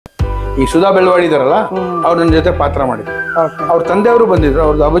ಈ ಸುಧಾ ಬೆಳವಾಡಿ ಇದಾರಲ್ಲ ಅವ್ರು ನನ್ನ ಜೊತೆ ಪಾತ್ರ ಮಾಡಿದ್ರು. ಅವ್ರ ತಂದೆಯವರು ಬಂದಿದ್ರು.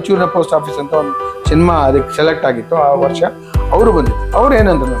 ಅವ್ರದ್ದು ಅಬಚೂರಿನ ಪೋಸ್ಟ್ ಆಫೀಸ್ ಅಂತ ಒಂದು ಸಿನಿಮಾ ಅದಕ್ಕೆ ಸೆಲೆಕ್ಟ್ ಆಗಿತ್ತು ಆ ವರ್ಷ. ಅವರು ಬಂದಿದ್ರು. ಅವ್ರು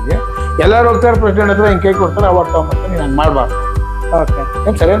ಏನಂದ್ರು ನನಗೆ, ಎಲ್ಲರೂ ಹೋಗ್ತಾರೆ ಪ್ರೆಸಿಡೆಂಟ್ ಹತ್ರ ಹಿಂಗೆ ಕೈ ಕೊಡ್ತಾರೆ, ಅವಾರ್ಡ್ ತಗೊಂಡ್ಬರ್ತಾರೆ, ನಾನು ಮಾಡಬಾರ್ದು.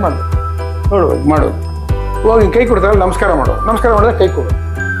 ಏನು ಸರಿ ಏನು ಮಾಡ್ಬೇಕು ನೋಡು ಮಾಡೋದು. ಹೋಗಿ ಕೈ ಕೊಡ್ತಾರೆ, ನಮಸ್ಕಾರ ಮಾಡೋದು. ನಮಸ್ಕಾರ ಮಾಡಿದ್ರೆ ಕೈ ಕೊಡು.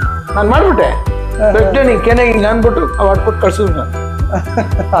 ನಾನು ಮಾಡಿಬಿಟ್ಟೆ. ಪ್ರೆಸಿಡೆಂಟ್ ಹಿಂಗೆ ಕೆನೆಗೆ ಹಿಂಗೆ ಅಂದ್ಬಿಟ್ಟು ಅವಾರ್ಡ್ ಕೊಟ್ಟು ಕಳ್ಸಿದ್ರು. ನಾನು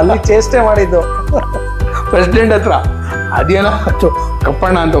ಅಲ್ಲಿ ಚೇಷ್ಟೆ ಮಾಡಿದ್ದು ಪ್ರೆಸಿಡೆಂಟ್ ಹತ್ರ. ಅದೇನೋ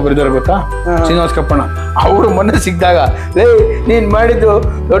ಕಪ್ಪಣ್ಣ ಅಂತ ಒಬ್ರು ಇದ್ದಾರೆ ಗೊತ್ತಾ, ಶ್ರೀನಿವಾಸ್ ಕಪ್ಪಣ್ಣ. ಅವರು ಮೊನ್ನೆ ಸಿಕ್ಕಿದಾಗ, ಲೇ ನೀನ್ ಮಾಡಿದ್ದು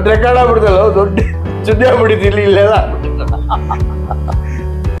ದೊಡ್ಡ ರೆಕಾರ್ಡ್ ಆಗ್ಬಿಡ್ತಲ್ಲ, ದೊಡ್ಡ ಸುದ್ದಿ ಆಗ್ಬಿಟ್ಟಿದ್ದು ಇಲ್ಲಿ ಇಲ್ಲೆಲ್ಲ.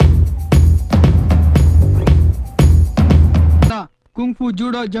 ಕುಂಫು,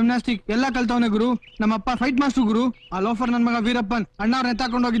 ಜೂಡೋ, ಜಿಮ್ನಾಸ್ಟಿಕ್ ಎಲ್ಲ ಕಲ್ತವನೆ ಗುರು. ನಮ್ಮಪ್ಪ ಫೈಟ್ ಮಾಸ್ಟರ್ ಗುರು. ಆ ಲೋಫರ್ ನನ್ ಮಗ ವೀರಪ್ಪನ್ ಅಣ್ಣವ್ರ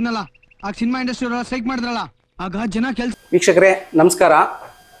ಎತ್ತಾಕೊಂಡು ಹೋಗಿದ್ನಲ್ಲ, ಆಗ ಸಿನಿಮಾ ಇಂಡಸ್ಟ್ರಿ ಸ್ಟ್ರೈಕ್ ಮಾಡಿದ್ರಲ್ಲ, ಆಗ ಜನ ಕೆಲ್ಸ. ವೀಕ್ಷಕರೇ ನಮಸ್ಕಾರ,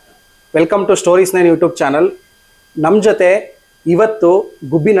 welcome to stories 9 YouTube channel. ನಮ್ಮ ಜೊತೆ ಇವತ್ತು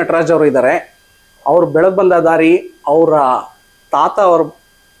ಗುಬ್ಬಿ ನಟರಾಜ್ ಅವರು ಇದ್ದಾರೆ. ಅವ್ರು ಬೆಳಗ್ಗೆ ಬಂದ ದಾರಿ, ಅವರ ತಾತ ಅವ್ರ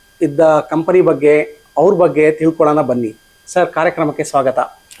ಇದ್ದ ಕಂಪನಿ ಬಗ್ಗೆ, ಅವ್ರ ಬಗ್ಗೆ ತಿಳ್ಕೊಳ್ಳೋಣ ಬನ್ನಿ. ಸರ್, ಕಾರ್ಯಕ್ರಮಕ್ಕೆ ಸ್ವಾಗತ.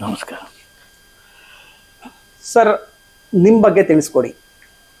 ನಮಸ್ಕಾರ ಸರ್. ನಿಮ್ಮ ಬಗ್ಗೆ ತಿಳಿಸ್ಕೊಡಿ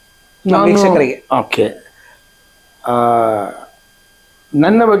ನಮ್ಮ ವೀಕ್ಷಕರಿಗೆ. ಓಕೆ,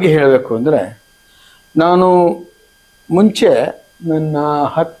 ನನ್ನ ಬಗ್ಗೆ ಹೇಳಬೇಕು ಅಂದರೆ, ನಾನು ಮುಂಚೆ ನನ್ನ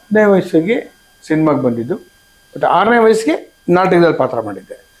 10ನೇ ವಯಸ್ಸಿಗೆ ಸಿನಿಮಾಗೆ ಬಂದಿದ್ದು. ಮತ್ತು 6ನೇ ವಯಸ್ಸಿಗೆ ನಾಟಕದಲ್ಲಿ ಪಾತ್ರ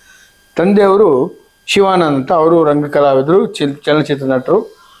ಮಾಡಿದ್ದೆ. ತಂದೆಯವರು ಶಿವಾನಂದ್ ಅಂತ, ಅವರು ರಂಗಕಲಾವಿದರು, ಚಲನಚಿತ್ರ ನಟರು,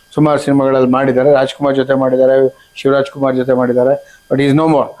 ಸುಮಾರು ಸಿನಿಮಾಗಳಲ್ಲಿ ಮಾಡಿದ್ದಾರೆ. ರಾಜ್ಕುಮಾರ್ ಜೊತೆ ಮಾಡಿದ್ದಾರೆ, ಶಿವರಾಜ್ ಕುಮಾರ್ ಜೊತೆ ಮಾಡಿದ್ದಾರೆ. But is no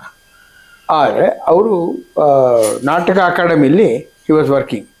more. ಆದರೆ ಅವರು ನಾಟಕ ಅಕಾಡೆಮಿಯಲ್ಲಿ ಹಿ ವಾಸ್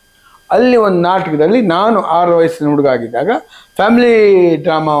ವರ್ಕಿಂಗ್. ಅಲ್ಲಿ ಒಂದು ನಾಟಕದಲ್ಲಿ ನಾನು 6 ವಯಸ್ಸಿನ ಹುಡುಗ ಆಗಿದ್ದಾಗ ಫ್ಯಾಮಿಲಿ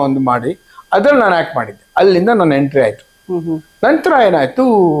ಡ್ರಾಮಾ ಒಂದು ಮಾಡಿ ಅದರಲ್ಲಿ ನಾನು ಆ್ಯಕ್ಟ್ ಮಾಡಿದ್ದೆ. ಅಲ್ಲಿಂದ ನನ್ನ ಎಂಟ್ರಿ ಆಯಿತು. ನಂತರ ಏನಾಯಿತು,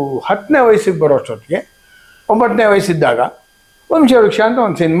 10ನೇ ವಯಸ್ಸಿಗೆ ಬರೋಷ್ಟೊತ್ತಿಗೆ 9ನೇ ವಯಸ್ಸಿದ್ದಾಗ ವಂಶವೃಕ್ಷ ಅಂತ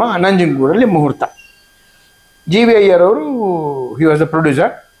ಒಂದು ಸಿನಿಮಾ ನಂಜನಗೂಡಲ್ಲಿ ಮುಹೂರ್ತ. ಜಿ ವಿ ಅಯ್ಯರ್ ಅವರು, he was the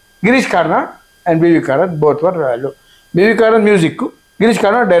producer. Girish Karnad and B V Karanth both var ಅಲ್ಲೂ. B V Karanth music, Girish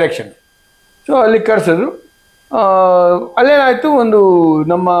Karnad direction. So ಅಲ್ಲಿ ಕರೆಸಿದ್ರು. ಅಲ್ಲೇನಾಯಿತು, ಒಂದು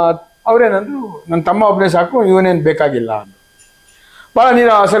ನಮ್ಮ ಅವರೇನಂದ್ರು, ನನ್ನ ತಮ್ಮ ಒಬ್ಬನೇ ಸಾಕು, ಇವನೇನು ಬೇಕಾಗಿಲ್ಲ ಅಂದರು. ಭಾಳ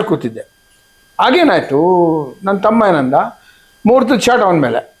ನೀರು ಆಸೆಲಿ ಕೂತಿದ್ದೆ. ಆಗೇನಾಯಿತು, ನನ್ನ ತಮ್ಮ ಏನಂದ, ಮುಹೂರ್ತದ ಶಾಟ್ ಅವನ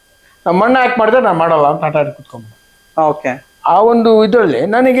ಮೇಲೆ, ನಮ್ಮ ಅಣ್ಣ ಯಾಕೆ ಮಾಡಿದ್ರೆ ನಾನು ಮಾಡಲ್ಲ ಅಂತ ಆಟ ಆಡಿ ಕೂತ್ಕೊಂಡ್ಬಿಟ್ಟೆ. ಓಕೆ. ಆ ಒಂದು ಇದರಲ್ಲಿ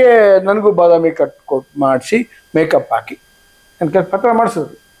ನನಗೂ ಬಾದಾಮಿ ಕೊಟ್ಟು ಮಾಡಿಸಿ ಮೇಕಪ್ ಹಾಕಿ ನನ್ನ ಪತ್ರ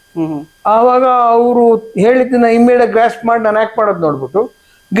ಮಾಡಿಸಿದ್ರು. ಆವಾಗ ಅವರು ಹೇಳಿದ್ದನ್ನ ಇಮ್ಮಿಡಿಯೇಟ್ ಗ್ರಾಸ್ಪ್ ಮಾಡಿ ನಾನು ಆ್ಯಕ್ಟ್ ಮಾಡೋದು ನೋಡ್ಬಿಟ್ಟು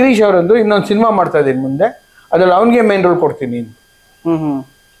ಗಿರೀಶ್ ಅವರಂದು, ಇನ್ನೊಂದು ಸಿನಿಮಾ ಮಾಡ್ತಾ ಇದ್ದೀನಿ ಮುಂದೆ, ಅದ್ರಲ್ಲಿ ಅವನಿಗೆ ಮೇನ್ ರೋಲ್ ಕೊಡ್ತೀನಿ ಅಂತ.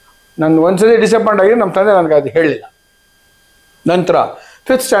 ನಾನು ಒಂದ್ಸತಿ ಡಿಸಪಾಯಿಂಟ್ ಆಗಿ ನಮ್ಮ ತಂದೆ ನನಗೆ ಅದು ಹೇಳಲಿಲ್ಲ. ನಂತರ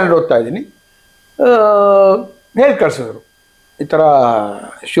 5th ಸ್ಟ್ಯಾಂಡರ್ಡ್ ಓದ್ತಾ ಇದ್ದೀನಿ, ಹೇಳಿ ಕಳ್ಸಿದ್ರು, ಈ ಥರ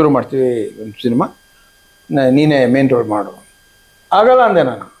ಶುರು ಮಾಡ್ತೀವಿ ಒಂದು ಸಿನಿಮಾ, ನೀನೇ ಮೇನ್ ರೋಲ್ ಮಾಡು. ಆಗಲ್ಲ ಅಂದೆ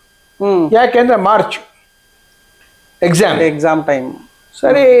ನಾನು. ಯಾಕೆಂದರೆ ಮಾರ್ಚ್ ಎಕ್ಸಾಮ್ ಟೈಮ್.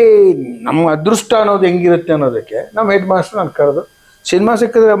 ಸರಿ, ನಮ್ಮ ಅದೃಷ್ಟ ಅನ್ನೋದು ಹೆಂಗಿರುತ್ತೆ ಅನ್ನೋದಕ್ಕೆ ನಮ್ಮ ಹೆಡ್ ಮಾಸ್ಟರ್ ನಾನು ಕರೆದು, ಸಿನಿಮಾ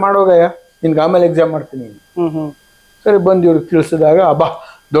ಸಿಕ್ಕಿದ್ರೆ ಮಾಡೋಗಯ್ಯ, ನಿನ್ಗೆ ಆಮೇಲೆ ಎಕ್ಸಾಮ್ ಮಾಡ್ತೀನಿ. ಸರಿ, ಬಂದು ಇವ್ರಿಗೆ ತಿಳಿಸಿದಾಗ, ಅಬ್ಬಾ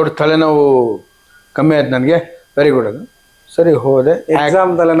ದೊಡ್ಡ ತಲೆನೋವು ಕಮ್ಮಿ ಆಯ್ತು ನನಗೆ, ವೆರಿ ಗುಡ್ ಅದು. ಸರಿ, ಹೋದೆ.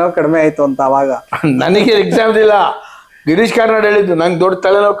 ಎಕ್ಸಾಮ್ ತಲೆನೋವು ಕಡಿಮೆ ಆಯ್ತು ಅಂತ ಅವಾಗ ನನಗೆ ಎಕ್ಸಾಮ್ ಇಲ್ಲ, ಗಿರೀಶ್ ಕಾರ್ನಾಡ್ ಹೇಳಿದ್ದು ನಂಗೆ ದೊಡ್ಡ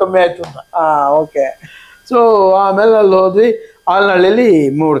ತಲೆನೋವು ಕಮ್ಮಿ ಆಯ್ತು ಅಂತ. ಓಕೆ. ಸೊ ಆಮೇಲೆ ಅಲ್ಲಿ ಹೋದ್ವಿ. ಆಲ್ನಹಳ್ಳಿಯಲ್ಲಿ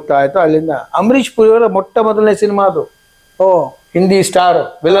ಮುಹೂರ್ತ ಆಯ್ತು. ಅಲ್ಲಿಂದ ಅಂಬರೀಷ್ ಪುರಿ ಅವರ ಮೊಟ್ಟ ಮೊದಲನೇ ಸಿನಿಮಾ ಅದು. ಹಿಂದಿ ಸ್ಟಾರ್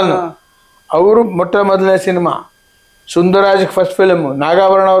ವಿಲನ್ ಅವರು ಮೊಟ್ಟ ಮೊದಲನೇ ಸಿನಿಮಾ. ಸುಂದರಾಜ್ಗೆ ಫಸ್ಟ್ ಫಿಲಮು,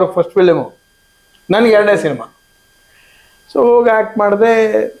 ನಾಗಾಭರಣ ಅವ್ರಿಗೆ ಫಸ್ಟ್ ಫಿಲಮು, ನನಗೆ 2ನೇ ಸಿನಿಮಾ. ಸೊ ಹೋಗಿ ಆ್ಯಕ್ಟ್ ಮಾಡಿದೆ.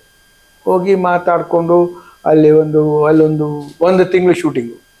 ಹೋಗಿ ಮಾತಾಡಿಕೊಂಡು ಅಲ್ಲೊಂದು ತಿಂಗಳು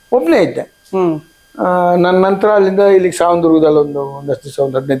ಶೂಟಿಂಗು ಒಬ್ಬನೇ ಇದ್ದೆ. ನನ್ನ ನಂತರ ಅಲ್ಲಿಂದ ಇಲ್ಲಿಗೆ ಸಾವಂದುರ್ಗದಲ್ಲಿ ಒಂದಷ್ಟು ದಿವಸ,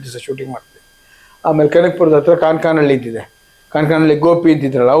 ಒಂದು 15 ದಿವಸ ಶೂಟಿಂಗ್ ಮಾಡ್ತಿದ್ದೆ. ಆಮೇಲೆ ಕನಕಪುರದ ಹತ್ರ ಕಾನ್ಕಾನಹಳ್ಳಿ ಇದ್ದಿದೆ. ಕಾನ್ಕಾನಹಳ್ಳಿ ಗೋಪಿ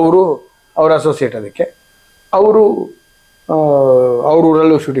ಅಂತಿದ್ರಲ್ಲ, ಅವ್ರ ಅಸೋಸಿಯೇಟ್. ಅದಕ್ಕೆ ಅವ್ರ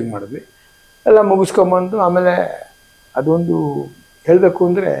ಊರಲ್ಲೂ ಶೂಟಿಂಗ್ ಮಾಡಿದ್ವಿ. ಎಲ್ಲ ಮುಗಿಸ್ಕೊಂಬಂದು ಆಮೇಲೆ ಅದೊಂದು ಹೇಳಬೇಕು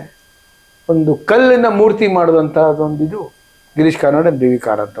ಅಂದರೆ, ಒಂದು ಕಲ್ಲಿನ ಮೂರ್ತಿ ಮಾಡಿದಂಥ ಅದೊಂದು ಇದು ಗಿರೀಶ್ ಕಾರ್ನಾಡ್ ಬಿ ವಿ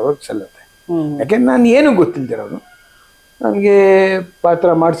ಕಾರಂತ್ ಅವ್ರಿಗೆ ಸಲ್ಲತ್ತೆ. ಯಾಕೆಂದ್ರೆ ನಾನು ಏನೂ ಗೊತ್ತಿಲ್ದಿರೋನು. ನನಗೆ ಪಾತ್ರ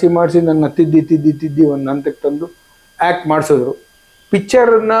ಮಾಡಿಸಿ ನನ್ನ ತಿದ್ದಿ ಒಂದು ಹಂತಕ್ಕೆ ತಂದು ಆ್ಯಕ್ಟ್ ಮಾಡಿಸಿದ್ರು.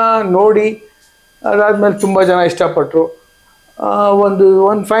 ಪಿಕ್ಚರನ್ನ ನೋಡಿ ಅದಾದಮೇಲೆ ತುಂಬ ಜನ ಇಷ್ಟಪಟ್ಟರು. ಒಂದು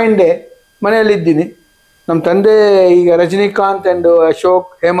ಫೈನ್ ಡೇ ಮನೆಯಲ್ಲಿದ್ದೀನಿ. ನಮ್ಮ ತಂದೆ ಈಗ ರಜನಿಕಾಂತ್ ಆ್ಯಂಡ್ ಅಶೋಕ್,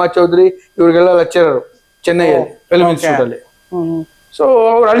 ಹೇಮಾ ಚೌಧರಿ ಇವ್ರಿಗೆಲ್ಲ ಲೆಕ್ಚರರು ಚೆನ್ನೈಯಲ್ಲಿ ಫಿಲ್ಮ್ ಇನ್ಸ್ಟಿಟ್ಯೂಟಲ್ಲಿ. ಸೊ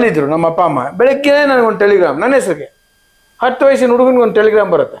ಅವ್ರು ಅಲ್ಲಿದ್ದರು. ನಮ್ಮ ಅಪ್ಪ ಅಮ್ಮ ಬೆಳಗ್ಗೆ ನನಗೊಂದು ಟೆಲಿಗ್ರಾಮ್, ನನ್ನ ಹೆಸರಿಗೆ 10 ವಯಸ್ಸಿನ ಹುಡುಗನಿಗೆ ಒಂದು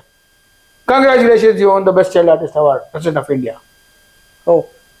ಟೆಲಿಗ್ರಾಮ್ ಬರುತ್ತೆ, congratulations, you on the best child artist award, president of India.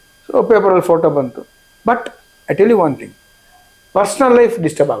 So ಪೇಪರಲ್ಲಿ ಫೋಟೋ ಬಂತು. But I tell you one thing, personal life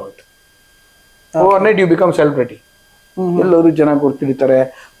disturb ಆಗೋಯ್ತು. Over night you become celebrity. ಎಲ್ಲರೂ ಜನ ಗುರ್ತಿಡಿತಾರೆ,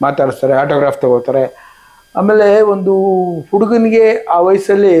 ಮಾತಾಡಿಸ್ತಾರೆ, ಆಟೋಗ್ರಾಫ್ ತಗೋತಾರೆ. ಆಮೇಲೆ ಒಂದು ಹುಡುಗನಿಗೆ ಆ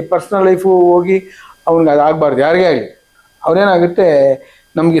ವಯಸ್ಸಲ್ಲಿ ಪರ್ಸ್ನಲ್ ಲೈಫು ಹೋಗಿ ಅವ್ನಿಗೆ ಅದು ಆಗಬಾರ್ದು, ಯಾರಿಗೇ ಆಗಲಿ. ಅವನೇನಾಗುತ್ತೆ,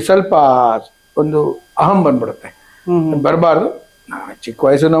 ನಮಗೆ ಸ್ವಲ್ಪ ಒಂದು ಅಹಂ ಬಂದ್ಬಿಡುತ್ತೆ, ಬರಬಾರ್ದು. ಚಿಕ್ಕ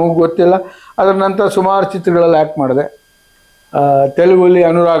ವಯಸ್ಸು ನಮಗೆ ಗೊತ್ತಿಲ್ಲ. ಅದರ ನಂತರ ಸುಮಾರು ಚಿತ್ರಗಳಲ್ಲಿ ಆ್ಯಕ್ಟ್ ಮಾಡಿದೆ. ತೆಲುಗಲ್ಲಿ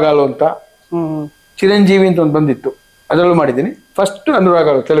ಅನುರಾಗಾಲು ಅಂತ, ಚಿರಂಜೀವಿ ಅಂತ ಒಂದು ಬಂದಿತ್ತು, ಅದರಲ್ಲೂ ಮಾಡಿದ್ದೀನಿ. First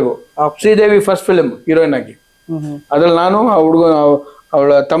ಅನುರಾಗಾಲು Telugu, Sridevi first film heroine ಆಗಿ. ಅದ್ರಲ್ಲಿ ನಾನು ಆ ಹುಡುಗ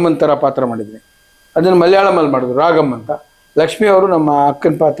ಅವಳ ತಮ್ಮನ ಥರ ಪಾತ್ರ ಮಾಡಿದ್ದೀನಿ. ಅದನ್ನು ಮಲಯಾಳಮಲ್ಲಿ ಮಾಡಿದ್ರು, ರಾಗಮ್ ಅಂತ. ಲಕ್ಷ್ಮಿ ಅವರು ನಮ್ಮ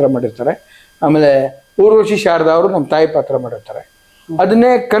ಅಕ್ಕನ ಪಾತ್ರ ಮಾಡಿರ್ತಾರೆ. ಆಮೇಲೆ ಊರ್ವಶಿ ಶಾರದಾ ಅವರು ನಮ್ಮ ತಾಯಿ ಪಾತ್ರ ಮಾಡಿರ್ತಾರೆ.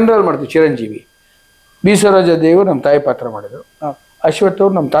 ಅದನ್ನೇ ಕನ್ನಡದಲ್ಲಿ ಮಾಡ್ತೀವಿ. ಚಿರಂಜೀವಿ, ಬಿ ಸರೋಜ ದೇವರು ನಮ್ಮ ತಾಯಿ ಪಾತ್ರ ಮಾಡಿದ್ರು. ಅಶ್ವಥ್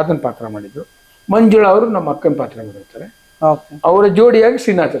ಅವರು ನಮ್ಮ ತಾತನ ಪಾತ್ರ ಮಾಡಿದ್ರು. ಮಂಜುಳಾ ಅವರು ನಮ್ಮ ಅಕ್ಕನ ಪಾತ್ರ ಮಾಡಿರ್ತಾರೆ. ಅವರ ಜೋಡಿಯಾಗಿ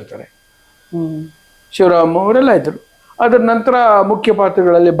ಶ್ರೀನಾಥ್ ಇರ್ತಾರೆ. ಶಿವರಾಮ್ ಅವರೆಲ್ಲ ಇದ್ರು. ಅದರ ನಂತರ ಮುಖ್ಯ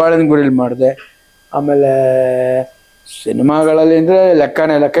ಪಾತ್ರಗಳಲ್ಲಿ ಬಾಳೆನಗುಡಿಯಲ್ಲಿ ಮಾಡಿದೆ. ಆಮೇಲೆ ಸಿನಿಮಾಗಳಲ್ಲಿ ಅಂದರೆ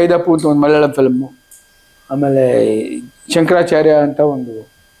ಲೆಕ್ಕನೇ ಇಲ್ಲ. ಕೈದಪ್ಪು ಅಂತ ಒಂದು ಮಲಯಾಳಂ ಫಿಲ್ಮು. ಆಮೇಲೆ ಶಂಕರಾಚಾರ್ಯ ಅಂತ ಒಂದು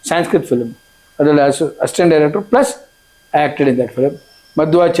ಸಂಸ್ಕೃತ್ ಫಿಲ್ಮ್, ಅದರಲ್ಲಿ assistant director plus acted in that film.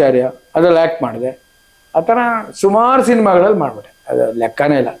 Madhvacharya, ಅದರಲ್ಲಿ ಆ್ಯಕ್ಟ್ ಮಾಡಿದೆ. ಆ ಥರ ಸುಮಾರು ಸಿನಿಮಾಗಳಲ್ಲಿ ಮಾಡಿಬಿಟ್ಟೆ, ಅದು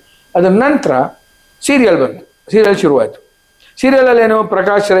ಲೆಕ್ಕನೇ ಇಲ್ಲ. ಅದರ ನಂತರ ಸೀರಿಯಲ್ ಬಂತು, ಸೀರಿಯಲ್ ಶುರುವಾಯಿತು. ಸೀರಿಯಲಲ್ಲಿ ಏನು,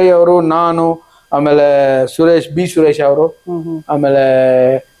 ಪ್ರಕಾಶ್ ರೈ ಅವರು, ನಾನು, ಆಮೇಲೆ ಬಿ ಸುರೇಶ್ ಅವರು, ಆಮೇಲೆ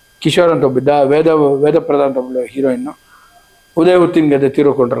ಕಿಶೋರ್ ಅಂತ ಒಬ್ಬಿದ್ದ, ವೇದಪ್ರದ ಅಂತ ಒಬ್ಬಳು ಹೀರೋಯಿನ್ನು, ಉದಯ ಹುತ್ತಿನ ಗದ್ದೆ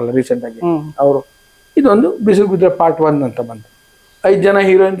ತೀರ್ಕೊಂಡ್ರಲ್ಲ ರೀಸೆಂಟಾಗಿ ಅವರು. ಇದೊಂದು ಬಿಸಿಲು ಬಿದ್ದರೆ ಪಾರ್ಟ್ 1 ಅಂತ ಬಂತು. 5 ಜನ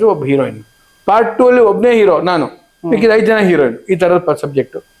ಹೀರೋಯಿನ್ಸು, ಒಬ್ಬ ಹೀರೋಯಿನ್. ಪಾರ್ಟ್ 2 ಅಲ್ಲಿ ಒಬ್ಬನೇ ಹೀರೋ ನಾನು, ಬೇಕಿದ್ರೆ 5 ಜನ ಹೀರೋಯಿನ್, ಈ ಥರದ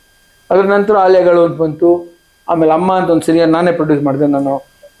ಸಬ್ಜೆಕ್ಟು. ಅದ್ರ ನಂತರ ಆಲೆಗಳು ಅಂತ ಬಂತು. ಆಮೇಲೆ ಅಮ್ಮ ಅಂತ ಒಂದು ಸೀರಿಯಲ್ ನಾನೇ ಪ್ರೊಡ್ಯೂಸ್ ಮಾಡಿದೆ, ನಾನು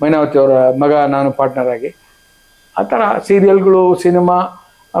ಮೈನಾವತಿ ಅವರ ಮಗ, ನಾನು ಪಾರ್ಟ್ನರ್ ಆಗಿ. ಆ ಥರ ಸೀರಿಯಲ್ಗಳು, ಸಿನಿಮಾ.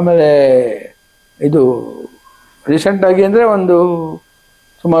 ಆಮೇಲೆ ಇದು ರೀಸೆಂಟಾಗಿ ಅಂದರೆ ಒಂದು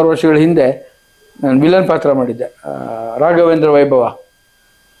ಸುಮಾರು ವರ್ಷಗಳ ಹಿಂದೆ ನಾನು ವಿಲನ್ ಪಾತ್ರ ಮಾಡಿದ್ದೆ, ರಾಘವೇಂದ್ರ ವೈಭವ,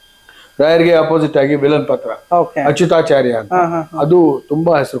 ರಾಯರ್ಗೆ ಅಪೋಸಿಟ್ ಆಗಿ ವಿಲನ್ ಪಾತ್ರ, ಅಚ್ಯುತಾಚಾರ್ಯ ಅಂತ. ಅದು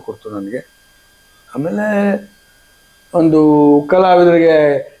ತುಂಬ ಹೆಸರು ಕೊಡ್ತು ನನಗೆ. ಆಮೇಲೆ ಒಂದು ಕಲಾವಿದರಿಗೆ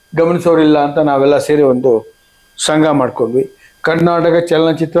ಗಮನಿಸೋರಿಲ್ಲ ಅಂತ ನಾವೆಲ್ಲ ಸೇರಿ ಒಂದು ಸಂಘ ಮಾಡ್ಕೊಂಡ್ವಿ, ಕರ್ನಾಟಕ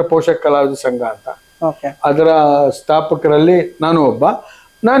ಚಲನಚಿತ್ರ ಪೋಷಕ ಕಲಾವಿದ ಸಂಘ ಅಂತ. ಅದರ ಸ್ಥಾಪಕರಲ್ಲಿ ನಾನು ಒಬ್ಬ.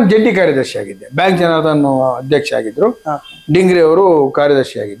 ನಾನು ಜಂಟಿ ಕಾರ್ಯದರ್ಶಿ ಆಗಿದ್ದೆ. ಬ್ಯಾಂಕ್ ಜನಾರ್ದನ್ ಅಧ್ಯಕ್ಷ ಆಗಿದ್ರು, ಡಿಂಗ್ರಿ ಅವರು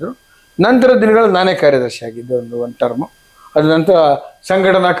ಕಾರ್ಯದರ್ಶಿ ಆಗಿದ್ರು. ನಂತರ ದಿನಗಳಲ್ಲಿ ನಾನೇ ಕಾರ್ಯದರ್ಶಿ ಆಗಿದ್ದೆ ಒಂದು ಟರ್ಮು. ಅದ ನಂತರ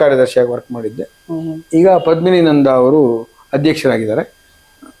ಸಂಘಟನಾ ಕಾರ್ಯದರ್ಶಿಯಾಗಿ ವರ್ಕ್ ಮಾಡಿದ್ದೆ. ಈಗ ಪದ್ಮಿನಿ ನಂದ ಅವರು ಅಧ್ಯಕ್ಷರಾಗಿದ್ದಾರೆ.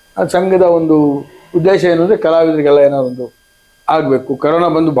 ಆ ಸಂಘದ ಒಂದು ಉದ್ದೇಶ ಏನು ಅಂದರೆ, ಕಲಾವಿದರಿಗೆಲ್ಲ ಏನಾದ್ರು ಒಂದು ಆಗಬೇಕು. ಕರೋನಾ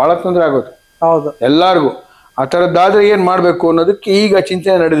ಬಂದು ಭಾಳ ತೊಂದರೆ ಆಗೋದು, ಹೌದು, ಎಲ್ಲರಿಗೂ. ಆ ಥರದ್ದಾದ್ರೆ ಏನು ಮಾಡಬೇಕು ಅನ್ನೋದಕ್ಕೆ ಈಗ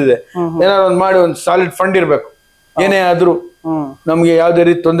ಚಿಂತನೆ ನಡೆದಿದೆ. ಏನಾದ್ರು ಒಂದು ಮಾಡಿ ಒಂದು ಸಾಲಿಡ್ ಫಂಡ್ ಇರಬೇಕು, ಏನೇ ಆದರೂ ನಮಗೆ ಯಾವುದೇ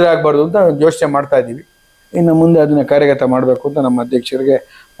ರೀತಿ ತೊಂದರೆ ಆಗಬಾರ್ದು ಅಂತ ಯೋಚನೆ ಮಾಡ್ತಾ ಇದ್ದೀವಿ. ಇನ್ನು ಮುಂದೆ ಅದನ್ನ ಕಾರ್ಯಗತ ಮಾಡಬೇಕು ಅಂತ ನಮ್ಮ ಅಧ್ಯಕ್ಷರಿಗೆ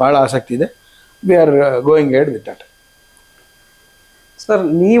ಬಹಳ ಆಸಕ್ತಿ ಇದೆ. We are going head with that. Sir,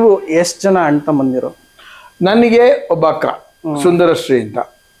 ನೀವು ಎಷ್ಟು ಜನ ಅಣ್ಣ ತಮ್ಮಂದಿರು? ನನಗೆ ಒಬ್ಬ ಅಕ್ಕ, ಸುಂದರಶ್ರೀ ಅಂತ.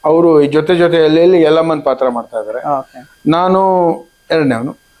 ಅವರು ಈ ಜೊತೆಯಲ್ಲಿ ಎಲ್ಲಮ್ಮನ ಪಾತ್ರ ಮಾಡ್ತಾ ಇದ್ದಾರೆ. ನಾನು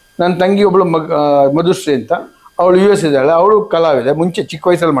ಎರಡನೇವನು. ನನ್ನ ತಂಗಿ ಒಬ್ಳು ಮಧುಶ್ರೀ ಅಂತ, ಅವಳು US ಇದ್ದಾಳೆ. ಅವಳು ಕಲಾವಿದೆ, ಮುಂಚೆ ಚಿಕ್ಕ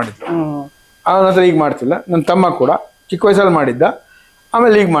ವಯಸ್ಸಲ್ಲಿ ಮಾಡಿದ್ಳು. ಅವನ ಹತ್ರ ಈಗ ಮಾಡ್ತಿಲ್ಲ. ನನ್ನ ತಮ್ಮ ಕೂಡ ಚಿಕ್ಕ ವಯಸ್ಸಲ್ಲಿ ಮಾಡಿದ್ದ,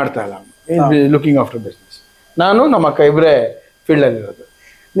 ಆಮೇಲೆ ಈಗ ಮಾಡ್ತಾ ಇಲ್ಲ. Looking after business. ನಾನು ನಮ್ಮ ಅಕ್ಕ ಇಬ್ಬರೇ ಫೀಲ್ಡಲ್ಲಿ ಇರೋದು.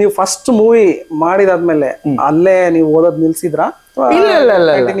 ನೀವು ಫಸ್ಟ್ ಮೂವಿ ಮಾಡಿದಾದ್ಮೇಲೆ ಅಲ್ಲೇ ನೀವು ಓದೋದು ನಿಲ್ಸಿದ್ರಾ? ಇಲ್ಲ,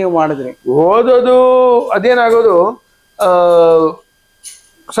 ನೀವು ಮಾಡಿದ್ರಿ. ಓದೋದು ಅದೇನಾಗೋದು,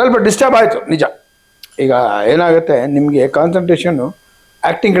 ಸ್ವಲ್ಪ ಡಿಸ್ಟರ್ಬ್ ಆಯ್ತು ನಿಜ. ಈಗ ಏನಾಗುತ್ತೆ, ನಿಮ್ಗೆ ಕಾನ್ಸಂಟ್ರೇಷನ್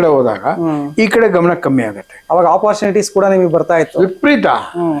ಆಕ್ಟಿಂಗ್ ಕಡೆ ಹೋದಾಗ ಈ ಕಡೆ ಗಮನ ಕಮ್ಮಿ ಆಗುತ್ತೆ. ಅವಾಗ ಆಪರ್ಚುನಿಟೀಸ್ ಕೂಡ ನಿಮಗೆ ಬರ್ತಾ ಇತ್ತು ವಿಪರೀತ.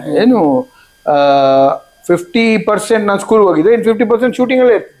 ಏನು 50% ನಾನು ಸ್ಕೂಲ್ಗೆ ಹೋಗಿದ್ದೆ, ಇನ್ನು 50% ಶೂಟಿಂಗ್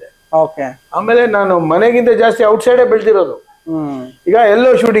ಅಲ್ಲೇ ಇರ್ತಿದ್ದೆ. ಆಮೇಲೆ ನಾನು ಮನೆಗಿಂತ ಜಾಸ್ತಿ ಔಟ್ಸೈಡೇ ಬೆಳೆದಿರೋದು. ಈಗ ಎಲ್ಲೋ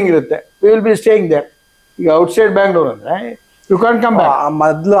ಶೂಟಿಂಗ್ ಇರುತ್ತೆ, we will be staying there. ಈಗ ಔಟ್ಸೈಡ್ ಬ್ಯಾಂಗ್ಳೂರ್ ಅಂದ್ರೆ ಯು ಕಾಂಟ್ ಕಮ್ ಬ್ಯಾಕ್.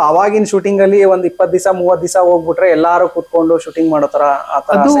 ಮೊದ್ಲು ಅವಾಗಿನ ಶೂಟಿಂಗ್ ಅಲ್ಲಿ ಒಂದ್ 20 ದಿವಸ 30 ದಿವಸ ಹೋಗ್ಬಿಟ್ರೆ ಎಲ್ಲಾರು ಕೂತ್ಕೊಂಡು ಶೂಟಿಂಗ್ ಮಾಡೋ ತರ.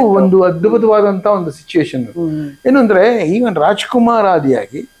 ಅದು ಒಂದು ಅದ್ಭುತವಾದಂತ ಒಂದು ಸಿಚುವೇಶನ್. ಏನು ಅಂದ್ರೆ, ಈವನ್ ರಾಜ್ಕುಮಾರ್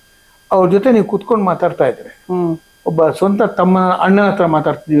ಆದಿಯಾಗಿ ಅವ್ರ ಜೊತೆ ನೀವು ಕೂತ್ಕೊಂಡು ಮಾತಾಡ್ತಾ ಇದ್ರೆ, ಒಬ್ಬ ಸ್ವಂತ ತಮ್ಮ ಅಣ್ಣನ ಹತ್ರ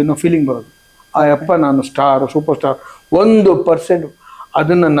ಮಾತಾಡ್ತಿದೀವಿ ಅನ್ನೋ ಫೀಲಿಂಗ್ ಬರೋದು. ಆ ಯಪ್ಪ ನಾನು ಸ್ಟಾರ್, ಸೂಪರ್ ಸ್ಟಾರ್ 1%.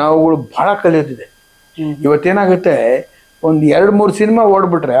 ಅದನ್ನ ನಾವುಗಳು ಬಹಳ ಕಲಿಯೋದಿದೆ. ಇವತ್ತೇನಾಗುತ್ತೆ, ಒಂದು 2-3 ಸಿನಿಮಾ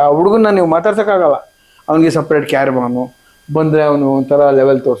ಓಡ್ಬಿಟ್ರೆ ಆ ಹುಡುಗನ್ನ ನೀವು ಮಾತಾಡ್ಸೋಕ್ಕಾಗಲ್ಲ. ಅವನಿಗೆ ಸಪ್ರೇಟ್ ಕ್ಯಾರಮಾನು ಬಂದರೆ ಅವನು ಒಂಥರ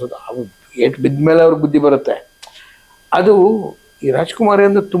ಲೆವೆಲ್ ತೋರಿಸೋದು. ಅವ್ರು ಏಟ್ ಬಿದ್ದ ಮೇಲೆ ಅವ್ರಿಗೆ ಬುದ್ಧಿ ಬರುತ್ತೆ. ಅದು ಈ ರಾಜ್ಕುಮಾರ್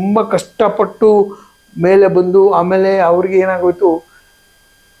ಅಂದ್ರೆ ತುಂಬ ಕಷ್ಟಪಟ್ಟು ಮೇಲೆ ಬಂದು, ಆಮೇಲೆ ಅವ್ರಿಗೆ ಏನಾಗೋಯ್ತು,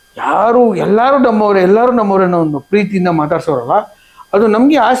 ಎಲ್ಲರೂ ನಮ್ಮವರೇ ಅನ್ನೋ ಒಂದು ಪ್ರೀತಿಯಿಂದ ಮಾತಾಡ್ಸೋರಲ್ಲ, ಅದು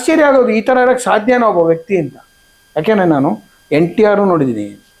ನಮಗೆ ಆಶ್ಚರ್ಯ ಆಗೋದು. ಈ ಥರ ಇರೋಕ್ಕೆ ಸಾಧ್ಯನೋ ಒಬ್ಬ ವ್ಯಕ್ತಿ ಅಂತ. ಯಾಕೆಂದರೆ ನಾನು NTR ನೋಡಿದ್ದೀನಿ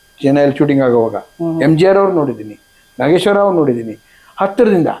ಚೆನ್ನೈಯಲ್ಲಿ ಶೂಟಿಂಗ್ ಆಗುವಾಗ, MGR ಅವ್ರು ನೋಡಿದ್ದೀನಿ, ನಾಗೇಶ್ವರ ಅವ್ರು ನೋಡಿದ್ದೀನಿ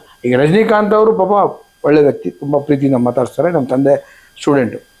ಹತ್ತಿರದಿಂದ. ಈಗ ರಜನಿಕಾಂತ್ ಅವರು ಪಾಪ ಒಳ್ಳೆ ವ್ಯಕ್ತಿ, ತುಂಬ ಪ್ರೀತಿಯಿಂದ ಮಾತಾಡ್ತಾರೆ. ನಮ್ಮ ತಂದೆ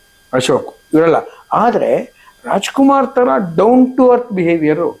ಸ್ಟೂಡೆಂಟು ಅಶೋಕ್ ಇವರೆಲ್ಲ. ಆದರೆ ರಾಜ್ಕುಮಾರ್ ಥರ ಡೌನ್ ಟು ಅರ್ತ್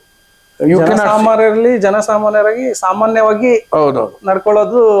ಬಿಹೇವಿಯರು ಜನಸಾಮಾನ್ಯರಾಗಿ ಸಾಮಾನ್ಯವಾಗಿ ಹೌದೌದು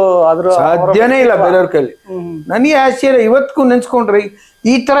ನಡ್ಕೊಳ್ಳೋದು ಅದ್ರ ಸಾಧ್ಯನೇ ಇಲ್ಲ ಬೇರೆಯವ್ರ ಕೈಲಿ. ನನಗೆ ಆಶ್ಚರ್ಯ, ಇವತ್ತಿಗೂ ನೆನ್ಸ್ಕೊಂಡ್ರೆ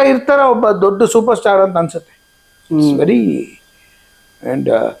ಈ ತರ ಇರ್ತಾರ ಒಬ್ಬ ದೊಡ್ಡ ಸೂಪರ್ ಸ್ಟಾರ್ ಅಂತ ಅನ್ಸುತ್ತೆ. ವೆರಿ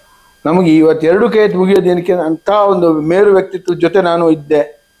ಅಂಡ್ ನಮಗೆ ಇವತ್ತು ಎರಡು ಕೈ ಎತ್ತಿ ಮುಗಿಯೋದೇನಕ್ಕೆ ಅಂತ ಒಂದು ಮೇರು ವ್ಯಕ್ತಿತ್ವ ಜೊತೆ ನಾನು ಇದ್ದೆ.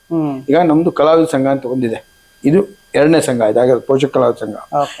 ಈಗ ನಮ್ದು ಕಲಾವಿದ ಸಂಘ ಅಂತ ಒಂದಿದೆ, ಇದು 2ನೇ ಸಂಘ ಇದಾಗಿರೋದು, ಪೋಷಕ ಕಲಾವಿದ ಸಂಘ.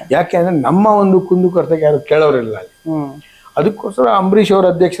 ಯಾಕೆ ಅಂದ್ರೆ ನಮ್ಮ ಒಂದು ಕುಂದುಕೊರತೆಗೆ ಯಾರು ಕೇಳೋರಿಲ್ಲ ಅಲ್ಲಿ. ಅದಕ್ಕೋಸ್ಕರ ಅಂಬರೀಷ್ ಅವರು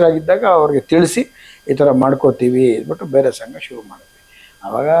ಅಧ್ಯಕ್ಷರಾಗಿದ್ದಾಗ ಅವ್ರಿಗೆ ತಿಳಿಸಿ ಈ ಥರ ಮಾಡ್ಕೋತೀವಿ ಅಂದ್ಬಿಟ್ಟು ಬೇರೆ ಸಂಘ ಶುರು ಮಾಡಿದ್ವಿ.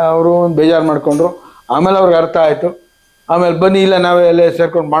 ಆವಾಗ ಅವರು ಒಂದು ಬೇಜಾರು ಮಾಡ್ಕೊಂಡ್ರು. ಆಮೇಲೆ ಅವ್ರಿಗೆ ಅರ್ಥ ಆಯಿತು. ಆಮೇಲೆ ಬನ್ನಿ ಇಲ್ಲ ನಾವೇ ಎಲ್ಲ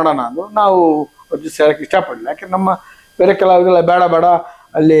ಸೇರ್ಕೊಂಡು ಮಾಡೋಣ ಅಂದರು. ನಾವು ಅವ್ರ ಸೇರಕ್ಕೆ ಇಷ್ಟಪಡಲಿಲ್ಲ. ಯಾಕೆ ನಮ್ಮ ಬೇರೆ ಕಲಾವಿದರೆಲ್ಲ ಬೇಡ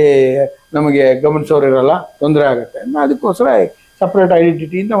ಅಲ್ಲಿ ನಮಗೆ ಗಮನಿಸೋರು ಇರಲ್ಲ, ತೊಂದರೆ ಆಗುತ್ತೆ. ಅದಕ್ಕೋಸ್ಕರ ಸಪ್ರೇಟ್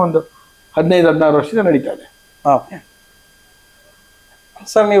ಐಡೆಂಟಿಟಿಯಿಂದ ಒಂದು 15-16 ವರ್ಷದಿಂದ ನಡೀತಾ ಇದೆ. ಓಕೆ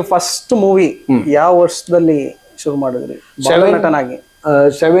ಸರ್, ನೀವು ಫಸ್ಟ್ ಮೂವಿ ಯಾವ ವರ್ಷದಲ್ಲಿ ಶುರು ಮಾಡಿದ್ರಿ ನಟನಾಗಿ?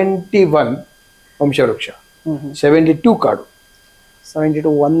 71 ವಂಶವೃಕ್ಷ, 72 ಕಾಡು.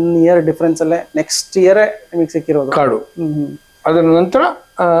 72 1 ಇಯರ್ ಡಿಫ್ರೆನ್ಸ್ ಅಲ್ಲೇ ನೆಕ್ಸ್ಟ್ ಇಯರ್ ನಿಮಗೆ ಸಿಕ್ಕಿರೋದು ಕಾಡು. ಅದರ ನಂತರ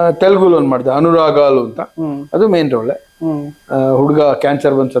ತೆಲುಗುಲು ಒಂದು ಮಾಡಿದೆ, ಅನುರಾಗಾಲು ಅಂತ. ಅದು ಮೇನ್ ರೋಲೆ. ಹುಡುಗ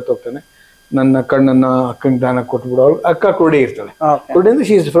ಕ್ಯಾನ್ಸರ್ ಬಂದು ಸತ್ತೋಗ್ತಾನೆ. ನನ್ನ ಕಣ್ಣನ್ನ ಅಕ್ಕಂಗೆ ದಾನ ಕೊಟ್ಬಿಡು. ಅವಳು ಅಕ್ಕ ಕುರುಡಿ ಇರ್ತಾಳೆ. ಕುರುಡಿ ಅಂದ್ರೆ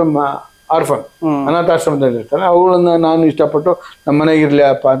ಶಿ ಇಸ್ ಫ್ರಮ್ ಆರ್ಫನ್, ಅನಾಥಾಶ್ರಮದಲ್ಲಿ ಇರ್ತಾಳೆ. ಅವಳನ್ನ ನಾನು ಇಷ್ಟಪಟ್ಟು ನಮ್ಮ ಮನೆಗೆ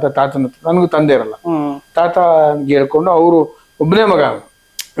ಇರ್ಲಿಯಪ್ಪ ಅಂತ ತಾತನ, ನನಗೂ ತಂದೆ ಇರಲ್ಲ, ತಾತ ಹೇಳ್ಕೊಂಡು ಅವರು ಒಬ್ಬನೇ ಮಗ,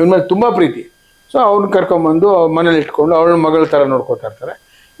 ಇವನ ಮೇಲೆ ತುಂಬಾ ಪ್ರೀತಿ. ಸೊ ಅವ್ರನ್ನ ಕರ್ಕೊಂಡ್ಬಂದು ಮನೇಲಿ ಇಟ್ಕೊಂಡು ಅವಳ ಮಗಳ ತರ ನೋಡ್ಕೊತಾ ಇರ್ತಾರೆ.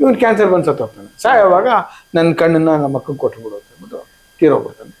 ಇವನ್ ಕ್ಯಾನ್ಸರ್ ಬಂದು ಸತ್ತೋಗ್ತಾನೆ. ಸಾಯುವಾಗ ನನ್ನ ಕಣ್ಣನ್ನ ನಮ್ಮ ಅಕ್ಕಂಗೆ ಕೊಟ್ಬಿಡು ಅಂತ ಹೇಳ್ಬಿಟ್ಟು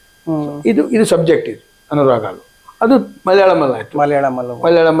ತೀರೋಗ್ಬಿಡ್ತಾನೆ. ಇದು ಸಬ್ಜೆಕ್ಟ್. ಇದು ಅನುರಾಗಾಲು. ಅದು ಮಲಯಾಳಮಲ್ಲಿ ಆಯ್ತು.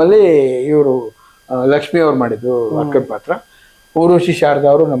 ಮಲಯಾಳಮಲ್ಲಿ ಇವರು ಲಕ್ಷ್ಮಿ ಅವ್ರು ಮಾಡಿದ್ದು ಅಕ್ಕನ ಪಾತ್ರ, ಊರ್ವಶಿ ಶಾರದಾ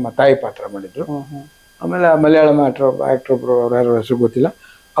ಅವರು ನಮ್ಮ ತಾಯಿ ಪಾತ್ರ ಮಾಡಿದ್ರು. ಆಮೇಲೆ ಮಲಯಾಳಂ ಆಕ್ಟರ್ ಒಬ್ರು, ಅವ್ರ ಯಾರು ಹೆಸರು ಗೊತ್ತಿಲ್ಲ,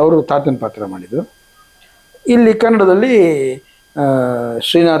 ಅವರು ತಾತನ ಪಾತ್ರ ಮಾಡಿದ್ರು. ಇಲ್ಲಿ ಕನ್ನಡದಲ್ಲಿ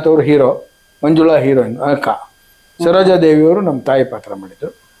ಶ್ರೀನಾಥ್ ಅವರು ಹೀರೋ, ಮಂಜುಳಾ ಹೀರೋಯಿನ್ ಅಕ್ಕ, ಸರೋಜಾದೇವಿ ಅವರು ನಮ್ಮ ತಾಯಿ ಪಾತ್ರ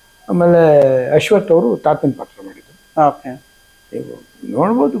ಮಾಡಿದ್ರು. ಆಮೇಲೆ ಅಶ್ವಥ್ ಅವರು ತಾತನ ಪಾತ್ರ ಮಾಡಿದ್ರು.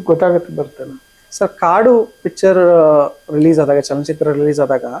 ನೋಡ್ಬೋದು, ಗೊತ್ತಾಗತ್ತೆ, ಬರ್ತಾನೆ. ಸರ್, ಕಾಡು ಪಿಕ್ಚರ್ ರಿಲೀಸ್ ಆದಾಗ, ಚಲನಚಿತ್ರ ರಿಲೀಸ್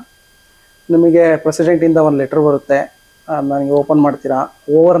ಆದಾಗ ನಿಮಗೆ ಪ್ರೆಸಿಡೆಂಟ್ ಇಂದ ಒಂದು ಲೆಟರ್ ಬರುತ್ತೆ, ನನಗೆ ಓಪನ್ ಮಾಡ್ತೀರಾ,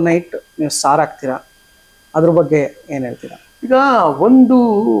 ಓವರ್ ನೈಟ್ ನೀವು ಸ್ಟಾರ್ ಆಗ್ತೀರಾ, ಅದ್ರ ಬಗ್ಗೆ ಏನು ಹೇಳ್ತೀರಾ? ಈಗ ಒಂದು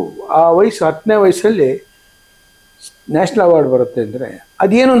ಆ ವಯಸ್ಸು 10ನೇ ವಯಸ್ಸಲ್ಲಿ ನ್ಯಾಷನಲ್ ಅವಾರ್ಡ್ ಬರುತ್ತೆ ಅಂದರೆ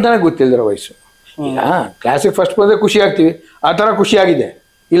ಅದೇನು ಅಂತಾನೆ ಗೊತ್ತಿಲ್ಲದಿರೋ ವಯಸ್ಸು. ಈಗ ಕ್ಲಾಸಿಗೆ ಫಸ್ಟ್ ಬಂದರೆ ಖುಷಿ ಆಗ್ತೀವಿ, ಆ ಥರ ಖುಷಿಯಾಗಿದೆ,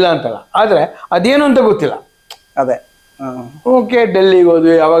 ಇಲ್ಲ ಅಂತಲ್ಲ. ಆದರೆ ಅದೇನು ಅಂತ ಗೊತ್ತಿಲ್ಲ. ಅದೇ ಓಕೆ, ಡೆಲ್ಲಿಗೆ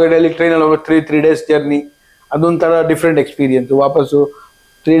ಹೋದ್ವಿ. ಆವಾಗ ಡೆಲ್ಲಿ ಟ್ರೈನಲ್ಲಿ ಹೋಗೋದು 3 days ಜರ್ನಿ, ಅದೊಂಥರ ಡಿಫ್ರೆಂಟ್ ಎಕ್ಸ್ಪೀರಿಯನ್ಸು. ವಾಪಸ್ಸು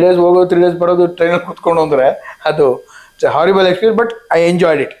 3 days ಹೋಗೋದು 3 days ಬರೋದು ಟ್ರೈನಲ್ಲಿ ಕೂತ್ಕೊಂಡು ಅಂದರೆ ಅದು horrible experience. But I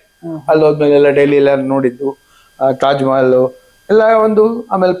enjoyed it. ಅಲ್ಲಿ ಹೋದ್ಮೇಲೆ ಎಲ್ಲ ಡೆಲ್ಲಿ ಎಲ್ಲ ನೋಡಿದ್ದು, ತಾಜ್ ಮಹಲ್ ಎಲ್ಲ ಒಂದು.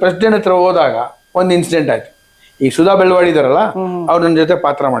 ಆಮೇಲೆ ಪ್ರೆಸಿಡೆಂಟ್ ಹತ್ರ ಹೋದಾಗ ಒಂದು ಇನ್ಸಿಡೆಂಟ್ ಆಯ್ತು. ಈ ಸುಧಾ ಬೆಳವಾಡಿ ಇದಾರಲ್ಲ, ಅವ್ರು ನನ್ನ ಜೊತೆ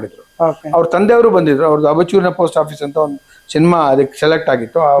ಪಾತ್ರ ಮಾಡಿದ್ರು. ಅವ್ರ ತಂದೆಯವರು ಬಂದಿದ್ರು. ಅವ್ರದ್ದು ಅಬಚೂರಿನ ಪೋಸ್ಟ್ ಆಫೀಸ್ ಅಂತ ಒಂದು ಸಿನಿಮಾ ಅದಕ್ಕೆ ಸೆಲೆಕ್ಟ್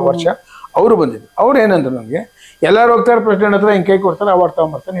ಆಗಿತ್ತು ಆ ವರ್ಷ. ಅವರು ಬಂದಿದ್ರು. ಅವ್ರು ಏನಂದ್ರು ನನಗೆ, ಎಲ್ಲರೂ ಹೋಗ್ತಾರೆ ಪ್ರೆಸಿಡೆಂಟ್ ಹತ್ರ, ಹಿಂಗೆ ಕೈ ಕೊಡ್ತಾರೆ, ಅವಾರ್ಡ್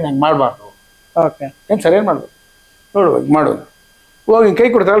ತಗೊಂಡ್ಬರ್ತಾರೆ, ನೀನು ಹಂಗೆ ಮಾಡಬಾರ್ದು. ಏನು ಸರಿಯಾಗಿ ಮಾಡ್ಬೇಕು, ನೋಡುವ ಮಾಡೋದು. ಹೋಗಿ ಹಿಂಗೆ ಕೈ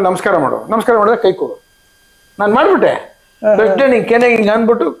ಕೊಡ್ತಾರಲ್ಲ, ನಮಸ್ಕಾರ ಮಾಡಿದ್ರೆ ಕೈ ಕೊಡು. ನಾನು ಮಾಡಿಬಿಟ್ಟೆ. ಪ್ರೆಸಿಡೆಂಟ್ ಹಿಂಗೆ ಕೆನೆಗೆ ಹಿಂಗೆ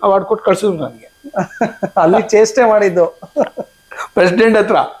ಅಂದ್ಬಿಟ್ಟು ಅವಾರ್ಡ್ ಕೊಟ್ಟು ಕಳ್ಸಿದ್ರು ನನಗೆ. ಅಲ್ಲಿ ಚೇಷ್ಟೆ ಮಾಡಿದ್ದು ಪ್ರೆಸಿಡೆಂಟ್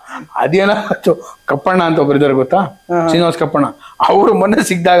ಹತ್ರ. ಅದೇನೋ ಕಪ್ಪಣ್ಣ ಅಂತ ಒಬ್ರು ಇದ್ದಾರೆ ಗೊತ್ತಾ, ಶ್ರೀನಿವಾಸ್ ಕಪ್ಪಣ್ಣ. ಅವರು ಮೊನ್ನೆ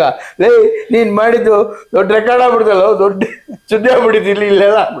ಸಿಕ್ಕಿದಾಗ, ಲೇ ನೀನ್ ಮಾಡಿದ್ದು ದೊಡ್ಡ ರೆಕಾರ್ಡ್ ಆಗ್ಬಿಡ್ತಲ್ಲ, ದೊಡ್ಡ ಸುದ್ದಿ ಆಗ್ಬಿಟ್ಟಿದ್ದು,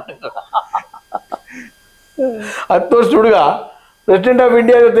 ಇಲ್ಲೆಲ್ಲ ಆಗ್ಬಿಟ್ಟಿಲ್ಲ. 10 ವರ್ಷದ ಹುಡುಗ ಪ್ರೆಸಿಡೆಂಟ್ ಆಫ್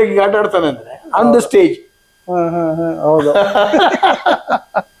ಇಂಡಿಯಾ ಜೊತೆ ಈಗ ಆಟ ಆಡ್ತಾನೆ ಅಂದ್ರೆ ಆನ್ ದ ಸ್ಟೇಜ್. ಹೌದು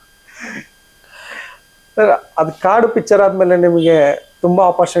ಸರ್, ಅದು ಕಾಡು ಪಿಕ್ಚರ್ ಆದ್ಮೇಲೆ ನಿಮಗೆ ತುಂಬಾ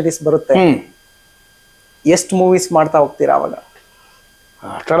ಆಪರ್ಚುನಿಟೀಸ್ ಬರುತ್ತೆ. ಎಷ್ಟು ಮೂವೀಸ್ ಮಾಡ್ತಾ ಹೋಗ್ತೀರಾ ಅವಾಗ?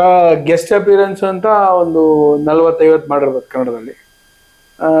 ಆ ಥರ ಗೆಸ್ಟ್ ಅಪಿಯರೆನ್ಸ್ ಅಂತ ಒಂದು 40-50 ಮಾಡಿರ್ಬೇಕು ಕನ್ನಡದಲ್ಲಿ.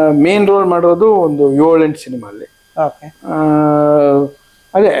 ಮೇನ್ ರೋಲ್ ಮಾಡಿರೋದು ಒಂದು 7-8 ಸಿನಿಮಾಲ್ಲಿ.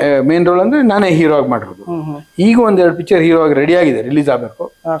 ಅದೇ ಮೇನ್ ರೋಲ್ ಅಂದ್ರೆ ನಾನೇ ಹೀರೋ ಆಗಿ ಮಾಡಿರೋದು. ಈಗ 1-2 ಪಿಕ್ಚರ್ ಹೀರೋ ಆಗಿ ರೆಡಿ ಆಗಿದೆ, ರಿಲೀಸ್ ಆಗಬೇಕು.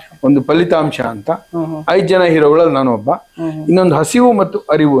 ಒಂದು ಫಲಿತಾಂಶ ಅಂತ, 5 ಜನ ಹೀರೋಗಳಲ್ಲಿ ನಾನು ಒಬ್ಬ. ಇನ್ನೊಂದು ಹಸಿವು ಮತ್ತು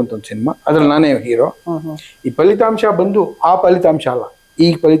ಅರಿವು ಅಂತ ಒಂದು ಸಿನಿಮಾ, ಅದ್ರಲ್ಲಿ ನಾನೇ ಹೀರೋ. ಈ ಫಲಿತಾಂಶ ಬಂದು ಆ ಫಲಿತಾಂಶ ಅಲ್ಲ. ಈ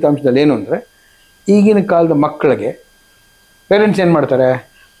ಫಲಿತಾಂಶದಲ್ಲಿ ಏನು ಅಂದ್ರೆ, ಈಗಿನ ಕಾಲದ ಮಕ್ಕಳಿಗೆ ಪೇರೆಂಟ್ಸ್ ಏನ್ ಮಾಡ್ತಾರೆ,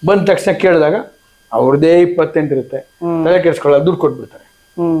 ಬಂದ ತಕ್ಷಣ ಕೇಳಿದಾಗ ಅವ್ರದೇ 28 ಇರುತ್ತೆ, ತಲೆ ಕೆಡಿಸ್ಕೊಳ್ಳೋದು, ದುಡ್ಡು ಕೊಟ್ಬಿಡ್ತಾರೆ.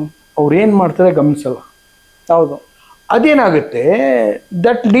 ಅವ್ರು ಏನ್ ಮಾಡ್ತಾರೆ ಗಮನಿಸಲ್ಲ. ಹೌದು, ಅದೇನಾಗುತ್ತೆ,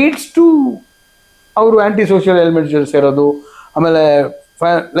 ದಟ್ ಲೀಡ್ಸ್ ಟು ಅವರು ಆಂಟಿ ಸೋಷಿಯಲ್ ಎಲಿಮೆಂಟ್ಸ್ ಸೇರೋದು, ಆಮೇಲೆ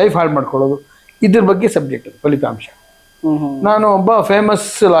ಲೈಫ್ ಹಾಳು ಮಾಡ್ಕೊಳ್ಳೋದು. ಇದ್ರ ಬಗ್ಗೆ ಸಬ್ಜೆಕ್ಟ್ ಅದು ಫಲಿತಾಂಶ. ನಾನು ಒಬ್ಬ ಫೇಮಸ್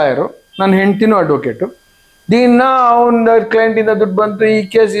ಲಾಯರು, ನನ್ನ ಹೆಂಡ್ತಿನೂ ಅಡ್ವೊಕೇಟು. ದಿನ ಅವನ ಕ್ಲೈಂಟಿಂದ ದುಡ್ಡು ಬಂತು, ಈ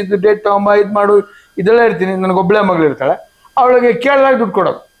ಕೇಸ್ ಇದು ಡೇಟ್ ತಗೊಂಬ, ಇದು ಮಾಡು, ಇದೆಲ್ಲ ಇರ್ತೀನಿ, ನನಗೊಬ್ಬಳೇ ಮಗಳಿರ್ತಾಳೆ, ಅವಳಿಗೆ ಕೇಳಿದಾಗ ದುಡ್ಡು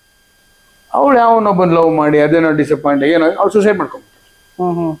ಕೊಡೋದು. ಅವಳು ಯಾವನೊಬ್ಬನ ಲವ್ ಮಾಡಿ ಅದೇನೋ ಡಿಸಪಾಯಿಂಟ್ ಏನೋ ಅವ್ಳು ಸೂಸೈಡ್ ಮಾಡ್ಕೊಂಡ್ಬಿಡ್ತಾಳೆ.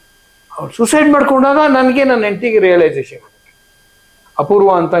 ಅವ್ಳು ಸೂಸೈಡ್ ಮಾಡ್ಕೊಂಡಾಗ ನನಗೆ ನನ್ನ ಹೆಂಡತಿಗೆ ರಿಯಲೈಸೇಷನ್ ಆಗುತ್ತೆ. ಅಪೂರ್ವ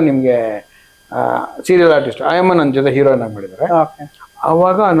ಅಂತ ನಿಮಗೆ ಸೀರಿಯಲ್ ಆರ್ಟಿಸ್ಟ್ ಆಯಮ್ಮ ನನ್ನ ಜೊತೆ ಹೀರೋಯಿನ್ ಆಗಿ ಮಾಡಿದ್ದಾರೆ.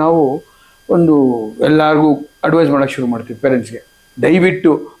 ಆವಾಗ ನಾವು ಒಂದು ಎಲ್ಲರಿಗೂ ಅಡ್ವೈಸ್ ಮಾಡೋಕ್ಕೆ ಶುರು ಮಾಡ್ತೀವಿ ಪೇರೆಂಟ್ಸ್ಗೆ,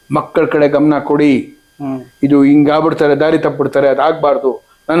 ದಯವಿಟ್ಟು ಮಕ್ಕಳ ಕಡೆ ಗಮನ ಕೊಡಿ, ಇದು ಹಿಂಗಾಗ್ಬಿಡ್ತಾರೆ, ದಾರಿ ತಪ್ಪಿಬಿಡ್ತಾರೆ, ಅದಾಗಬಾರ್ದು,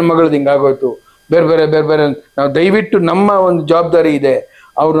 ನನ್ನ ಮಗಳದ್ದು ಹಿಂಗಾಗೋಯ್ತು, ಬೇರೆ ಬೇರೆ ಬೇರೆ ಬೇರೆ. ನಾವು ದಯವಿಟ್ಟು ನಮ್ಮ ಒಂದು ಜವಾಬ್ದಾರಿ ಇದೆ,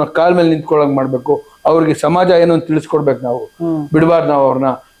 ಅವ್ರನ್ನ ಕಾಲ ಮೇಲೆ ನಿಂತ್ಕೊಳ್ಳೋಂಗೆ ಮಾಡಬೇಕು, ಅವ್ರಿಗೆ ಸಮಾಜ ಏನೋ ತಿಳಿಸ್ಕೊಡ್ಬೇಕು, ನಾವು ಬಿಡಬಾರ್ದು, ನಾವು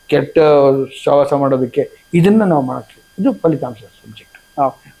ಅವ್ರನ್ನ ಕೆಟ್ಟ ಸಹವಾಸ ಮಾಡೋದಕ್ಕೆ. ಇದನ್ನ ನಾವು ಮಾಡ್ತೀವಿ. ಇದು ಫಲಿತಾಂಶ ಸಬ್ಜೆಕ್ಟ್.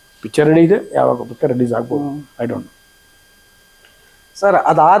 ಪಿಕ್ಚರ್ ರೆಡಿ ಇದೆ, ಯಾವಾಗ ಬೇಕಾದ್ರೆ ರಿಲೀಸ್ ಆಗ್ಬೋದು, ಐ ಡೋಂಟ್ ನೋ. ಸರ್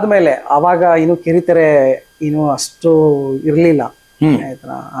ಅದಾದ್ಮೇಲೆ ಅವಾಗ ಇನ್ನು ಕಿರಿತೆರೆ ಇನ್ನು ಅಷ್ಟು ಇರ್ಲಿಲ್ಲ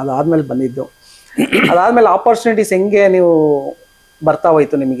ಆಯ್ತಾ, ಅದಾದ್ಮೇಲೆ ಬಂದಿದ್ದು. ಅದಾದ್ಮೇಲೆ ಆಪರ್ಚುನಿಟೀಸ್ ಹೆಂಗೆ ನೀವು ಬರ್ತಾ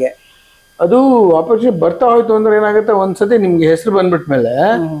ಹೋಯ್ತು ನಿಮಗೆ? ಅದು ಆಪರ್ಚುನಿಟಿ ಬರ್ತಾ ಹೋಯ್ತು ಅಂದ್ರೆ ಏನಾಗುತ್ತೆ, ಒಂದ್ಸತಿ ನಿಮ್ಗೆ ಹೆಸರು ಬಂದ್ಬಿಟ್ಮೇಲೆ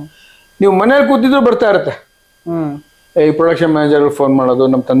ನೀವು ಮನೇಲಿ ಕೂತಿದ್ರು ಬರ್ತಾ ಇರುತ್ತೆ. ಈ ಪ್ರೊಡಕ್ಷನ್ ಮ್ಯಾನೇಜರ್ಗಳು ಫೋನ್ ಮಾಡೋದು,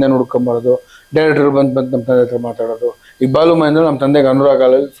 ನಮ್ಮ ತಂದೆ ಹುಡ್ಕೊಂಬರೋದು, ಡೈರೆಕ್ಟರ್ ಬಂದು ನಮ್ಮ ತಂದೆ ಹತ್ರ ಮಾತಾಡೋದು. ಈ ಬಾಲು ಮಹೇಂದ್ರ ನಮ್ಮ ತಂದೆಗೆ ಅನುರಾಗ್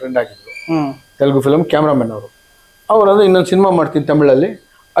ಅಲ್ಲಿ ಫ್ರೆಂಡ್ ಆಗಿದ್ರು, ತೆಲುಗು ಫಿಲಮ್ ಕ್ಯಾಮ್ರಾಮನ್ ಅವರು. ಅವರಂದ್ರೆ ಇನ್ನೊಂದು ಸಿನಿಮಾ ಮಾಡ್ತೀನಿ ತಮಿಳಲ್ಲಿ,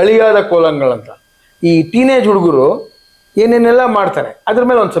 ಅಳಿಯಾದ ಕೋಲಂಗಳಂತ. ಈ ಟೀನೇಜ್ ಹುಡುಗರು ಏನೇನೆಲ್ಲ ಮಾಡ್ತಾರೆ ಅದ್ರ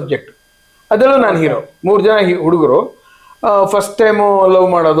ಮೇಲೆ ಒಂದು ಸಬ್ಜೆಕ್ಟ್. ಅದರಲ್ಲೂ ನಾನು ಹೀರೋ. 3 ಜನ ಹುಡುಗರು ಫಸ್ಟ್ ಟೈಮು ಲವ್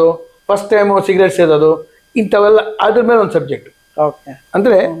ಮಾಡೋದು, ಫಸ್ಟ್ ಟೈಮು ಸಿಗರೇಟ್ ಸೇದೋದು, ಇಂಥವೆಲ್ಲ ಅದ್ರ ಮೇಲೆ ಒಂದು ಸಬ್ಜೆಕ್ಟ್.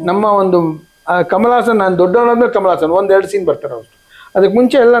 ಅಂದ್ರೆ ನಮ್ಮ ಒಂದು ಕಮಲಾಸನ್, ನಾನು ದೊಡ್ಡವನಾದ್ಮೇಲೆ ಕಮಲಾಸನ್ 1-2 ಸೀನ್ ಬರ್ತಾರೆ ಅಷ್ಟು. ಅದಕ್ಕೆ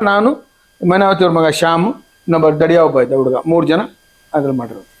ಮುಂಚೆ ಎಲ್ಲ ನಾನು, ಮನಾವತಿ ಅವ್ರ ಮಗ ಶ್ಯಾಮ್, ಇನ್ನೊಬ್ಬ ದಡಿಯ ಒಬ್ಬ ಇದ್ದ ಹುಡುಗ, 3 ಜನ ಅದ್ರಲ್ಲಿ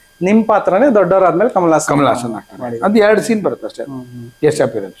ಮಾಡಿರೋದು. ನಿಮ್ ಪಾತ್ರನೇ ದೊಡ್ಡವರಾದ್ಮೇಲೆ ಕಮಲಾಸನ್ ಆಗ್ತಾರೆ. ಅದು 2 ಸೀನ್ ಬರುತ್ತೆ ಅಷ್ಟೇ, ಎಸ್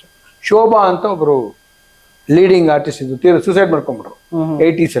ಅಪಿಯರೆನ್ಸ್. ಶೋಭಾ ಅಂತ ಒಬ್ರು ಲೀಡಿಂಗ್ ಆರ್ಟಿಸ್ಟ್ ಇದ್ದು, ಸೂಸೈಡ್ ಮಾಡ್ಕೊಂಡ್ಬಿಟ್ರು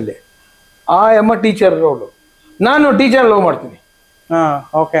 80s ಅಲ್ಲಿ. ಆ ಎಮ್ಮ ಟೀಚರ್ ರೋಲು. ನಾನು ಟೀಚರ್ ಲವ್ ಮಾಡ್ತೀನಿ.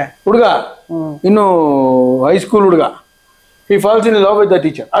 ಹುಡುಗ ಇನ್ನು ಹೈಸ್ಕೂಲ್ ಹುಡುಗ, ಈ falls in love with the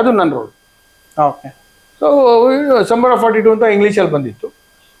teacher, ಅದು ನನ್ನ ರೋಲ್. ಸೊ ಸಂಬರ್ 42 ಅಂತ ಇಂಗ್ಲೀಷಲ್ಲಿ ಬಂದಿತ್ತು,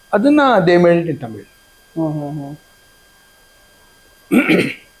 ಅದನ್ನ they made in Tamil.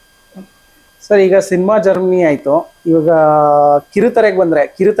 Sir ಈಗ ಸಿನಿಮಾ ಜರ್ನಿ ಆಯ್ತು, ಇವಾಗ ಕಿರುತೆರೆಗೆ ಬಂದ್ರೆ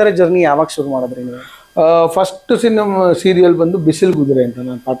ಕಿರುತೆರೆ ಜರ್ನಿ ಯಾವಾಗ ಶುರು ಮಾಡಿದ್ರಿ ನೀವು? ಫಸ್ಟ್ ಸಿನಿಮಾ ಸೀರಿಯಲ್ ಬಂದು ಬಿಸಿಲು ಕುದುರೆ ಅಂತ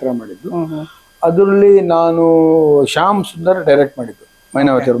ನಾನು ಪಾತ್ರ ಮಾಡಿದ್ದು. ಅದರಲ್ಲಿ ನಾನು ಶ್ಯಾಮ್ ಸುಂದರ್ ಡೈರೆಕ್ಟ್ ಮಾಡಿದ್ದು,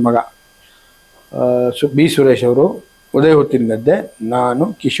 ಮೈನಾವತಿ ಅವ್ರ ಮಗ. ಬಿ ಸುರೇಶ್ ಅವರು, ಉದಯ್ ಹೊತ್ತಿನ ಗದ್ದೆ, ನಾನು,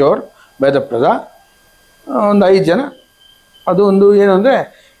 ಕಿಶೋರ್, ಬೇದಪ್ರದ, ಒಂದು 5 ಜನ. ಅದು ಒಂದು ಏನು ಅಂದರೆ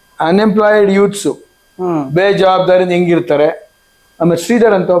ಅನ್ಎಂಪ್ಲಾಯ್ಡ್ ಯೂತ್ಸು ಬೇಜವಾಬ್ದಾರಿಯಿಂದ ಹೆಂಗಿರ್ತಾರೆ. ಆಮೇಲೆ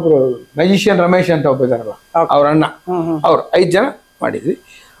ಶ್ರೀಧರ್ ಅಂತ ಒಬ್ರು ಮ್ಯಾಜಿಷಿಯನ್, ರಮೇಶ್ ಅಂತ ಒಬ್ಬ ಇದಾರಲ್ಲ ಅವ್ರ ಅಣ್ಣ, ಅವ್ರು 5 ಜನ ಮಾಡಿದ್ವಿ.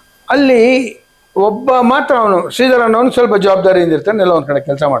 ಅಲ್ಲಿ ಒಬ್ಬ ಮಾತ್ರ ಅವನು ಶ್ರೀಧರ್ ಅನ್ನೋನು ಸ್ವಲ್ಪ ಜವಾಬ್ದಾರಿಯಿಂದ ಇರ್ತಾನೆ, ಎಲ್ಲ ಒಂದು ಕಡೆ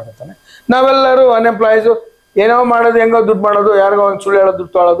ಕೆಲಸ ಮಾಡ್ತಿರ್ತಾನೆ. ನಾವೆಲ್ಲರೂ ಅನ್ಎಂಪ್ಲಾಯ್ಸು, ಏನೋ ಮಾಡೋದು, ಹೆಂಗೋ ದುಡ್ಡು ಮಾಡೋದು, ಯಾರಿಗೋ ಒಂದು ಸುಳ್ಳು ಹೇಳೋದು,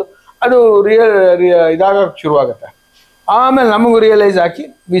 ದುಡ್ಡು ತೊಗೊಳ್ಳೋದು, ಅದು ಇದಾಗಕ್ಕೆ ಶುರುವಾಗುತ್ತೆ. ಆಮೇಲೆ ನಮಗೂ realise hockey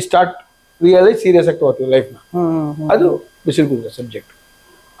we start realise serious ಆಗಿ ತಗೋತೀವಿ ಲೈಫ್ನ. ಅದು ಬಿಸಿಲು ಕುದುರೆ ಸಬ್ಜೆಕ್ಟ್.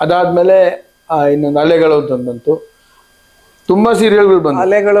 ಅದಾದ್ಮೇಲೆ ಇನ್ನೊಂದು ಅಲೆಗಳು ಅಂತಂದಂತು ತುಂಬಾ ಸೀರಿಯಲ್ಗಳು ಬಂದು,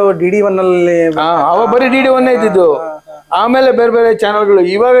 ಅಲೆಗಳು DD1 ಅಲ್ಲಿ, ಅವ ಬರೀ DD1 ಇದ್ದಿದ್ದು. ಆಮೇಲೆ ಬೇರೆ ಬೇರೆ ಚಾನಲ್ಗಳು,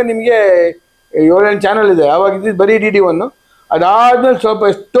 ಇವಾಗ ನಿಮಗೆ 7-8 ಚಾನಲ್ ಇದೆ, ಅವಾಗ ಇದ್ದಿದ್ದು ಬರೀ DD1. ಅದಾದ್ಮೇಲೆ ಸ್ವಲ್ಪ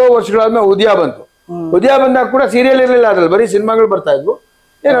ಎಷ್ಟೋ ವರ್ಷಗಳಾದ್ಮೇಲೆ ಉದಯ ಬಂತು. ಉದಯ ಬಂದಾಗ ಕೂಡ ಸೀರಿಯಲ್ ಇರಲಿಲ್ಲ, ಅದ್ರಲ್ಲಿ ಬರೀ ಸಿನಿಮಾಗಳು ಬರ್ತಾ ಇದ್ವು,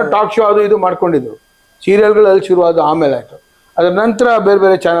 ಏನೋ ಟಾಕ್ ಶೋ ಅದು ಇದು ಮಾಡ್ಕೊಂಡಿದ್ರು. ಸೀರಿಯಲ್ಗಳು ಅಲ್ಲಿ ಶುರುವಾದ ಆಮೇಲೆ ಆಯ್ತು. ಅದ್ರ ನಂತರ ಬೇರೆ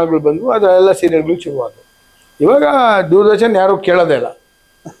ಬೇರೆ ಚಾನಲ್ಗಳು ಬಂದ್ವು, ಅದೆಲ್ಲ ಸೀರಿಯಲ್ಗಳು ಶುರುವಾದವು. ಇವಾಗ ದೂರದರ್ಶನ್ ಯಾರು ಕೇಳೋದೇ ಇಲ್ಲ,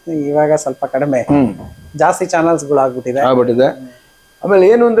 ಇವಾಗ ಸ್ವಲ್ಪ ಕಡಿಮೆ, ಜಾಸ್ತಿ ಚಾನಲ್ಸ್ಗಳು ಆಗ್ಬಿಟ್ಟಿದೆ. ಆಮೇಲೆ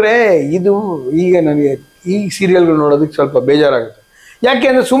ಏನು ಅಂದ್ರೆ ಇದು ಈಗ ನನಗೆ ಈ ಸೀರಿಯಲ್ಗಳು ನೋಡೋದಕ್ಕೆ ಸ್ವಲ್ಪ ಬೇಜಾರಾಗುತ್ತೆ. ಯಾಕೆ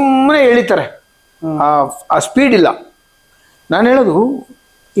ಅಂದ್ರೆ ಸುಮ್ಮನೆ ಎಳಿತಾರೆ, ಆ ಸ್ಪೀಡ್ ಇಲ್ಲ. ನಾನು ಹೇಳೋದು,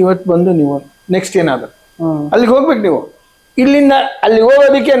 ಇವತ್ತು ಬಂದು ನೀವು ನೆಕ್ಸ್ಟ್ ಏನಾದ್ರು ಅಲ್ಲಿಗೆ ಹೋಗ್ಬೇಕು, ನೀವು ಇಲ್ಲಿಂದ ಅಲ್ಲಿಗೆ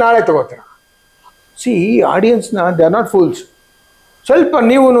ಹೋಗೋದಕ್ಕೆ ನಾಳೆ ತಗೋತೀರ. C ಆಡಿಯನ್ಸ್ನ they are not fools. ಸ್ವಲ್ಪ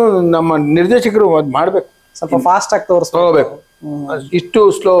ನೀವು ನಮ್ಮ ನಿರ್ದೇಶಕರು ಅದು ಮಾಡಬೇಕು, ಸ್ವಲ್ಪ ಫಾಸ್ಟ್ ಆಗಿ ತಗೋಬೇಕು. ಇಷ್ಟು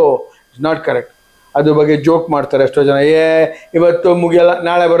ಸ್ಲೋ ಇಸ್ ನಾಟ್ ಕರೆಕ್ಟ್. ಅದ್ರ ಬಗ್ಗೆ ಜೋಕ್ ಮಾಡ್ತಾರೆ ಎಷ್ಟೋ ಜನ, ಇವತ್ತು ಮುಗಿಯಲ್ಲ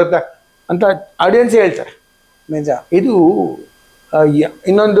ನಾಳೆ ಬರುತ್ತೆ ಅಂತ ಆಡಿಯನ್ಸೇ ಹೇಳ್ತಾರೆ. ನಿಜ. ಇದು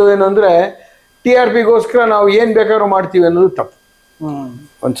ಇನ್ನೊಂದು ಏನು ಅಂದರೆ TRPಗೋಸ್ಕರ ನಾವು ಏನು ಬೇಕಾದ್ರೂ ಮಾಡ್ತೀವಿ ಅನ್ನೋದು ತಪ್ಪು.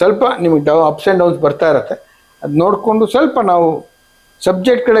 ಒಂದು ಸ್ವಲ್ಪ ನಿಮಗೆ ಅಪ್ಸ್ ಆ್ಯಂಡ್ ಡೌನ್ಸ್ ಬರ್ತಾ ಇರತ್ತೆ, ಅದು ನೋಡಿಕೊಂಡು ಸ್ವಲ್ಪ ನಾವು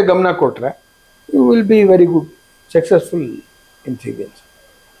ಸಬ್ಜೆಕ್ಟ್ ಕಡೆ ಗಮನ ಕೊಟ್ಟರೆ you will be very good successful in serials.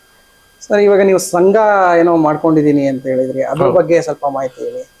 Sir ಇವಾಗ ನೀವು ಸಂಘ ಏನೋ ಮಾಡ್ಕೊಂಡಿದ್ದೀನಿ ಅಂತ ಹೇಳಿದ್ರಿ, ಅದ್ರ ಬಗ್ಗೆ ಸ್ವಲ್ಪ ಮಾಹಿತಿ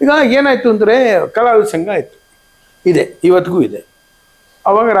ಹೇಳಿ. ಈಗ ಏನಾಯ್ತು ಅಂದರೆ ಕಲಾವಿದ ಸಂಘ ಆಯಿತು, ಇದೆ, ಇವತ್ತಿಗೂ ಇದೆ.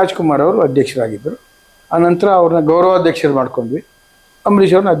 ಆವಾಗ ರಾಜ್ಕುಮಾರ್ ಅವರು ಅಧ್ಯಕ್ಷರಾಗಿದ್ದರು. ಆನಂತರ ಅವ್ರನ್ನ ಗೌರವಾಧ್ಯಕ್ಷರು ಮಾಡ್ಕೊಂಡ್ವಿ,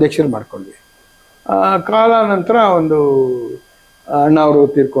 ಅಂಬರೀಷ್ ಅವ್ರನ್ನ ಅಧ್ಯಕ್ಷರು ಮಾಡ್ಕೊಂಡ್ವಿ. ಕಾಲ ನಂತರ ಒಂದು ಅಣ್ಣ ಅವರು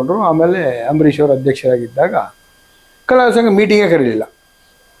ತೀರ್ಕೊಂಡ್ರು. ಆಮೇಲೆ ಅಂಬರೀಷ್ ಅವರು ಅಧ್ಯಕ್ಷರಾಗಿದ್ದಾಗ ಕಲಾವಿದ ಸಂಘ ಮೀಟಿಂಗೇ ಕರೀಲಿಲ್ಲ.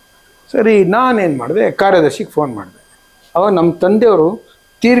 ಸರಿ ನಾನೇನು ಮಾಡಿದೆ, ಕಾರ್ಯದರ್ಶಿಗೆ ಫೋನ್ ಮಾಡಿದೆ. ಅವಾಗ ನಮ್ಮ ತಂದೆಯವರು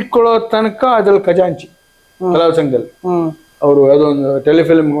ತೀರ್ಕೊಳ್ಳೋ ತನಕ ಅದ್ರಲ್ಲಿ ಖಜಾಂಚಿ ಕಲಾವಿದ ಸಂಘದಲ್ಲಿ. ಅವರು ಯಾವುದೋ ಒಂದು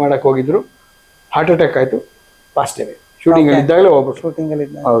ಟೆಲಿಫಿಲ್ಮ್ ಮಾಡಕ್ಕೆ ಹೋಗಿದ್ರು, ಹಾರ್ಟ್ ಅಟ್ಯಾಕ್ ಆಯಿತು, ಪಾಸ್ಟ್ ಅವೇ. ಶೂಟಿಂಗಲ್ಲಿ ಇದ್ದಾಗಲೇ ಹೋಗ್ಬಿಟ್ಟು.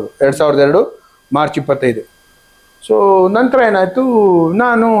 ಹೌದು, 2002 ಮಾರ್ಚ್ 25. ಸೊ ನಂತರ ಏನಾಯಿತು,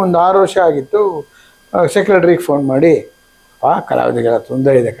 ನಾನು ಒಂದು 6 ವರ್ಷ ಆಗಿತ್ತು, ಸೆಕ್ರೆಟರಿಗೆ ಫೋನ್ ಮಾಡಿ, ಕಲಾವಿದರಿಗೆಲ್ಲ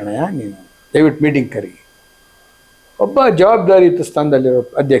ತೊಂದರೆ ಇದೆ ಕಣಯ್ಯ, ನೀನು ದಯವಿಟ್ಟು ಮೀಟಿಂಗ್ ಕರಿ. ಒಬ್ಬ ಜವಾಬ್ದಾರಿಯುತ ಸ್ಥಾನದಲ್ಲಿರೋ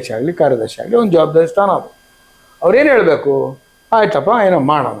ಅಧ್ಯಕ್ಷ ಆಗಲಿ ಕಾರ್ಯದರ್ಶಿ ಆಗಲಿ ಒಂದು ಜವಾಬ್ದಾರಿ ಸ್ಥಾನ ಅದು. ಅವ್ರೇನು ಹೇಳಬೇಕು, ಆಯ್ತಪ್ಪ ಏನೋ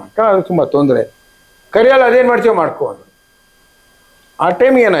ಮಾಡೋಣ, ಕಲಾವಿದ ತುಂಬ ತೊಂದರೆ, ಕರಿಯಲ್ಲ ಅದೇನು ಮಾಡ್ತೀವೋ ಮಾಡ್ಕೊ ಅಂದರು. ಆ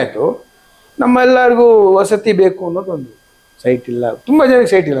ಟೈಮಿಗೆ ಏನಾಯಿತು, ನಮ್ಮೆಲ್ಲರಿಗೂ ವಸತಿ ಬೇಕು ಅನ್ನೋದೊಂದು, ಸೈಟ್ ಇಲ್ಲ, ತುಂಬ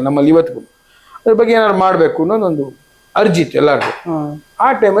ಜನಕ್ಕೆ ಸೈಟ್ ಇಲ್ಲ ನಮ್ಮಲ್ಲಿ ಇವತ್ತಿಗೂ. ಅದ್ರ ಬಗ್ಗೆ ಏನಾದ್ರು ಮಾಡಬೇಕು ಅನ್ನೋದೊಂದು ಅರ್ಜಿ ಇತ್ತು ಎಲ್ಲರಿಗೂ. ಆ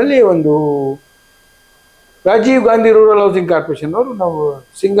ಟೈಮಲ್ಲಿ ಒಂದು Rajiv Gandhi rural housing corporation ಅವರು ನಾವು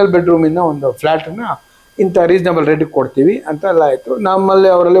ಸಿಂಗಲ್ ಬೆಡ್ರೂಮಿಂದ ಒಂದು ಫ್ಲ್ಯಾಟನ್ನು ಇಂಥ ರೀಸನಬಲ್ ರೇಟಿಗೆ ಕೊಡ್ತೀವಿ ಅಂತ ಎಲ್ಲ ಆಯಿತು. ನಮ್ಮಲ್ಲಿ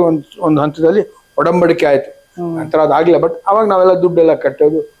ಅವರಲ್ಲಿ ಒಂದು ಹಂತದಲ್ಲಿ ಒಡಂಬಡಿಕೆ ಆಯಿತು. ನಂತರ ಅದಾಗಲಿಲ್ಲ. ಬಟ್ ಅವಾಗ ನಾವೆಲ್ಲ ದುಡ್ಡೆಲ್ಲ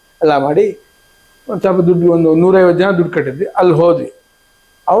ಕಟ್ಟೋದು ಎಲ್ಲ ಮಾಡಿ ಒಂದು ಸ್ವಲ್ಪ ದುಡ್ಡು, ಒಂದು 150 ಜನ ದುಡ್ಡು ಕಟ್ಟಿದ್ವಿ. ಅಲ್ಲಿ ಹೋದ್ವಿ.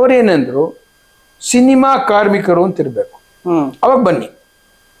 ಅವರೇನೆಂದ್ರು, ಸಿನಿಮಾ ಕಾರ್ಮಿಕರು ಅಂತ ಇರಬೇಕು, ಅವಾಗ ಬನ್ನಿ,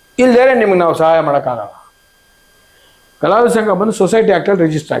 ಇಲ್ಲದೇ ನಿಮ್ಗೆ ನಾವು ಸಹಾಯ ಮಾಡೋಕ್ಕಾಗಲ್ಲ. ಕಲಾವಿದ ಸಂಘ ಬಂದು ಸೊಸೈಟಿ ಆ್ಯಕ್ಟಲ್ಲಿ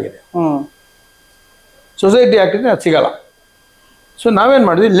ರಿಜಿಸ್ಟರ್ ಆಗಿದೆ. ಸೊಸೈಟಿ ಆ್ಯಕ್ಟಲ್ಲಿ ಅದು ಸಿಗಲ್ಲ. ಸೊ ನಾವೇನು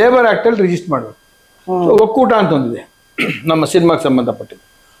ಮಾಡಿದ್ವಿ, ಲೇಬರ್ ಆ್ಯಕ್ಟಲ್ಲಿ ರಿಜಿಸ್ಟರ್ ಮಾಡಬೇಕು. ಸೊ ಒಕ್ಕೂಟ ಅಂತ ಒಂದಿದೆ ನಮ್ಮ ಸಿನಿಮಾಗೆ ಸಂಬಂಧಪಟ್ಟಿದ್ದು.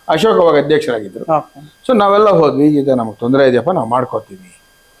 ಅಶೋಕ್ ಅವಾಗ ಅಧ್ಯಕ್ಷರಾಗಿದ್ದರು. ಸೊ ನಾವೆಲ್ಲ ಹೋದ್ವಿ, ಈಗ ನಮಗೆ ತೊಂದರೆ ಇದೆಯಪ್ಪ, ನಾವು ಮಾಡ್ಕೋತೀವಿ.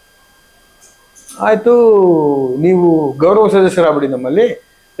 ಆಯಿತು, ನೀವು ಗೌರವ ಸದಸ್ಯರಾಗ್ಬಿಡಿ, ನಮ್ಮಲ್ಲಿ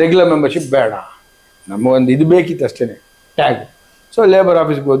ರೆಗ್ಯುಲರ್ ಮೆಂಬರ್ಶಿಪ್ ಬೇಡ, ನಮಗೊಂದು ಇದು ಬೇಕಿತ್ತು ಅಷ್ಟೇ, ಟ್ಯಾಗ್. ಸೊ ಲೇಬರ್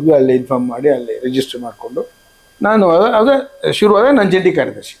ಆಫೀಸ್ಗೆ ಹೋದ್ವಿ, ಅಲ್ಲಿ ಇನ್ಫಾರ್ಮ್ ಮಾಡಿ ಅಲ್ಲಿ ರಿಜಿಸ್ಟರ್ ಮಾಡಿಕೊಂಡು ನಾನು ಅದೇ ಶುರುವಾದ ನನ್ನ ಜಂಟಿ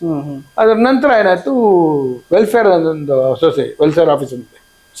ಕಾರ್ಯದರ್ಶಿ. ಅದರ ನಂತರ ಏನಾಯಿತು, ವೆಲ್ಫೇರ್ ಒಂದು ಸೊಸೈಟಿ ವೆಲ್ಫೇರ್ ಆಫೀಸ್ ಅಂತ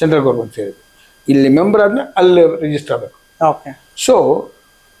ಸೆಂಟ್ರಲ್ ಗೌರ್ಮೆಂಟ್ ಸೇರಿದ್ದು, ಇಲ್ಲಿ ಮೆಂಬರ್ ಆದ್ಮೇಲೆ ಅಲ್ಲಿ ರಿಜಿಸ್ಟರ್ ಆಗಬೇಕು. So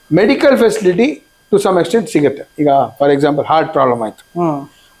medical facility to some extent ಸಿಗುತ್ತೆ. ಈಗ ಫಾರ್ ಎಕ್ಸಾಂಪಲ್ ಹಾರ್ಟ್ ಪ್ರಾಬ್ಲಮ್ ಆಯಿತು,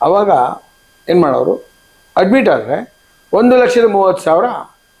 ಅವಾಗ ಏನು ಮಾಡೋರು, ಅಡ್ಮಿಟ್ ಆದರೆ 1,30,000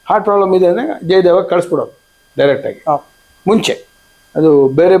 ಹಾರ್ಟ್ ಪ್ರಾಬ್ಲಮ್ ಇದೆ ಅಂದರೆ ಜಯದೇವಾಗ ಕಳಿಸ್ಬಿಡೋದು ಡೈರೆಕ್ಟಾಗಿ. ಮುಂಚೆ ಅದು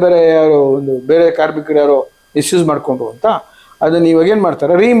ಬೇರೆ ಬೇರೆ ಯಾರೋ ಒಂದು ಬೇರೆ ಕಾರ್ಮಿಕರು ಯಾರೋ ಮಿಸ್ಯೂಸ್ ಮಾಡ್ಕೊಂಡ್ರು ಅಂತ ಅದನ್ನ ಇವಾಗ ಏನು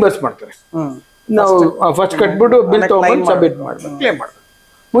ಮಾಡ್ತಾರೆ, ರೀಇಂಬರ್ಸ್ ಮಾಡ್ತಾರೆ. ನಾವು ಫಸ್ಟ್ ಕಟ್ಬಿಟ್ಟು ಬಿಲ್ ತೊಗೊಂಡು ಸಬ್ಮಿಟ್ ಮಾಡಬೇಕು, ಕ್ಲೇಮ್ ಮಾಡಬೇಕು.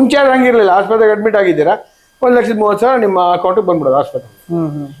 ಮುಂಚೆ ಅದು ಹಂಗಿರಲಿಲ್ಲ. ಆಸ್ಪತ್ರೆಗೆ ಅಡ್ಮಿಟ್ ಆಗಿದ್ದೀರಾ, 1,30,000 ನಿಮ್ಮ ಅಕೌಂಟಿಗೆ ಬಂದ್ಬಿಡೋದು ಆಸ್ಪತ್ರೆ.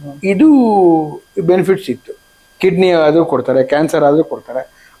 ಇದು ಬೆನಿಫಿಟ್ಸ್ ಇತ್ತು. ಕಿಡ್ನಿ ಆದರೂ ಕೊಡ್ತಾರೆ, ಕ್ಯಾನ್ಸರ್ ಆದರೂ ಕೊಡ್ತಾರೆ.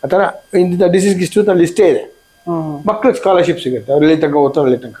 ಆ ಥರ ಇಂಥ ಡಿಸೀಸ್ಗೆ ಇಷ್ಟು ಅಂತ ಲಿಸ್ಟೇ ಇದೆ. ಮಕ್ಕಳಿಗೆ ಸ್ಕಾಲರ್ಶಿಪ್ ಸಿಗುತ್ತೆ, ಅವ್ರು ಎಲ್ಲಿ ತನಕ ಓದ್ತಾರೆ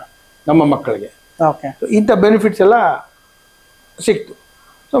ಅಲ್ಲಿ ತನಕ ನಮ್ಮ ಮಕ್ಕಳಿಗೆ. ಇಂಥ ಬೆನಿಫಿಟ್ಸ್ ಎಲ್ಲ ಸಿಕ್ತು.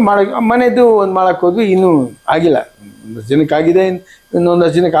 ಸೊ ಮನೆಯದು ಒಂದು ಮಾಡೋಕ್ಕೆ ಹೋದ್ವಿ, ಇನ್ನೂ ಆಗಿಲ್ಲ. 1 ಜನಕ್ಕೆ ಆಗಿದೆ,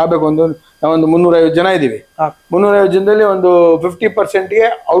 ಇನ್ನೊಂದಷ್ಟು ಜನಕ್ಕೆ ಆಗಬೇಕು. ನಾವೊಂದು 350 ಜನ ಇದ್ದೀವಿ. 350 ಜನದಲ್ಲಿ ಒಂದು 50%ಗೆ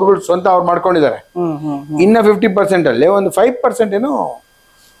ಅವ್ರುಗಳು ಸ್ವಂತ ಅವ್ರು ಮಾಡ್ಕೊಂಡಿದ್ದಾರೆ. ಇನ್ನು 50%ಅಲ್ಲಿ ಒಂದು 5% ಏನೋ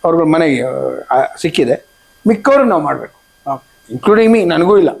ಅವ್ರುಗಳ ಮನೆಗೆ ಸಿಕ್ಕಿದೆ. ಮಿಕ್ಕವರು ನಾವು ಮಾಡಬೇಕು, ಇನ್ಕ್ಲೂಡಿಂಗ್ ಮೀ,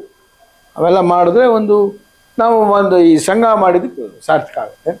 ನನಗೂ ಇಲ್ಲ. ಅವೆಲ್ಲ ಮಾಡಿದ್ರೆ ನಾವು ಈ ಸಂಘ ಮಾಡಿದ್ದಕ್ಕೆ ಸಾರ್ಥಕ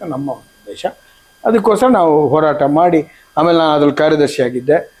ಆಗುತ್ತೆ ಅಂತ ನಮ್ಮ ಉದ್ದೇಶ. ಅದಕ್ಕೋಸ್ಕರ ನಾವು ಹೋರಾಟ ಮಾಡಿ, ಆಮೇಲೆ ನಾನು ಅದ್ರಲ್ಲಿ ಕಾರ್ಯದರ್ಶಿ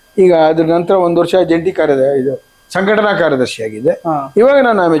ಆಗಿದ್ದೆ. ಈಗ ಅದ್ರ ನಂತರ 1 ವರ್ಷ ಜಂಟಿ ಇದು ಸಂಘಟನಾ ಕಾರ್ಯದರ್ಶಿ ಆಗಿದ್ದೆ. ಇವಾಗ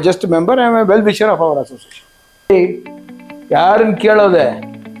ನಾನು just member, well wisher of our association. ಯಾರನ್ನ ಕೇಳೋದೆ,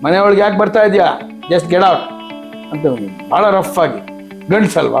 ಮನೆಯೊಳಗೆ ಯಾಕೆ ಬರ್ತಾ ಇದೆಯಾ, ಜಸ್ಟ್ ಗೆಟ್ ಔಟ್ ಅಂತ ಭಾಳ ರಫ್ ಆಗಿ.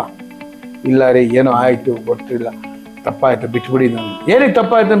 ಗಂಡ್ಸಲ್ವಾ, ಇಲ್ಲ ರೀ ಏನೋ ಆಯಿತು ಗೊತ್ತಿಲ್ಲ, ತಪ್ಪಾಯ್ತು ಬಿಟ್ಬಿಡಿ. ನಾನು ಏನಕ್ಕೆ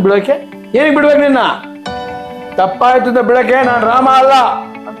ತಪ್ಪಾಯ್ತು ಅಂತ ಬಿಡೋಕೆ, ಏನಕ್ಕೆ ಬಿಡ್ಬೇಕು ನಿನ್ನ, ತಪ್ಪಾಯ್ತು ಅಂತ ಬಿಡೋಕೆ ನಾನು ರಾಮ ಅಲ್ಲ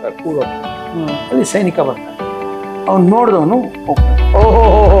ಅಂತ ಕೂಡೋದು. ಅಲ್ಲಿ ಸೈನಿಕ ಬರ್ತಾನೆ, ಅವ್ನು ನೋಡಿದವನು ಓಹೋ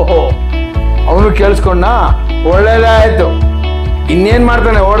ಅವನು ಕೇಳಿಸ್ಕೊಂಡ, ಒಳ್ಳೇದೇ ಆಯ್ತು, ಇನ್ನೇನ್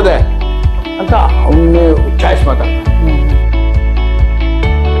ಮಾಡ್ತಾನೆ ಓಡ್ದೆ ಅಂತ ಅವನ್ನೇ ಚಾಯ್ಸ್ ಮಾತಾಡ್ತಾನೆ.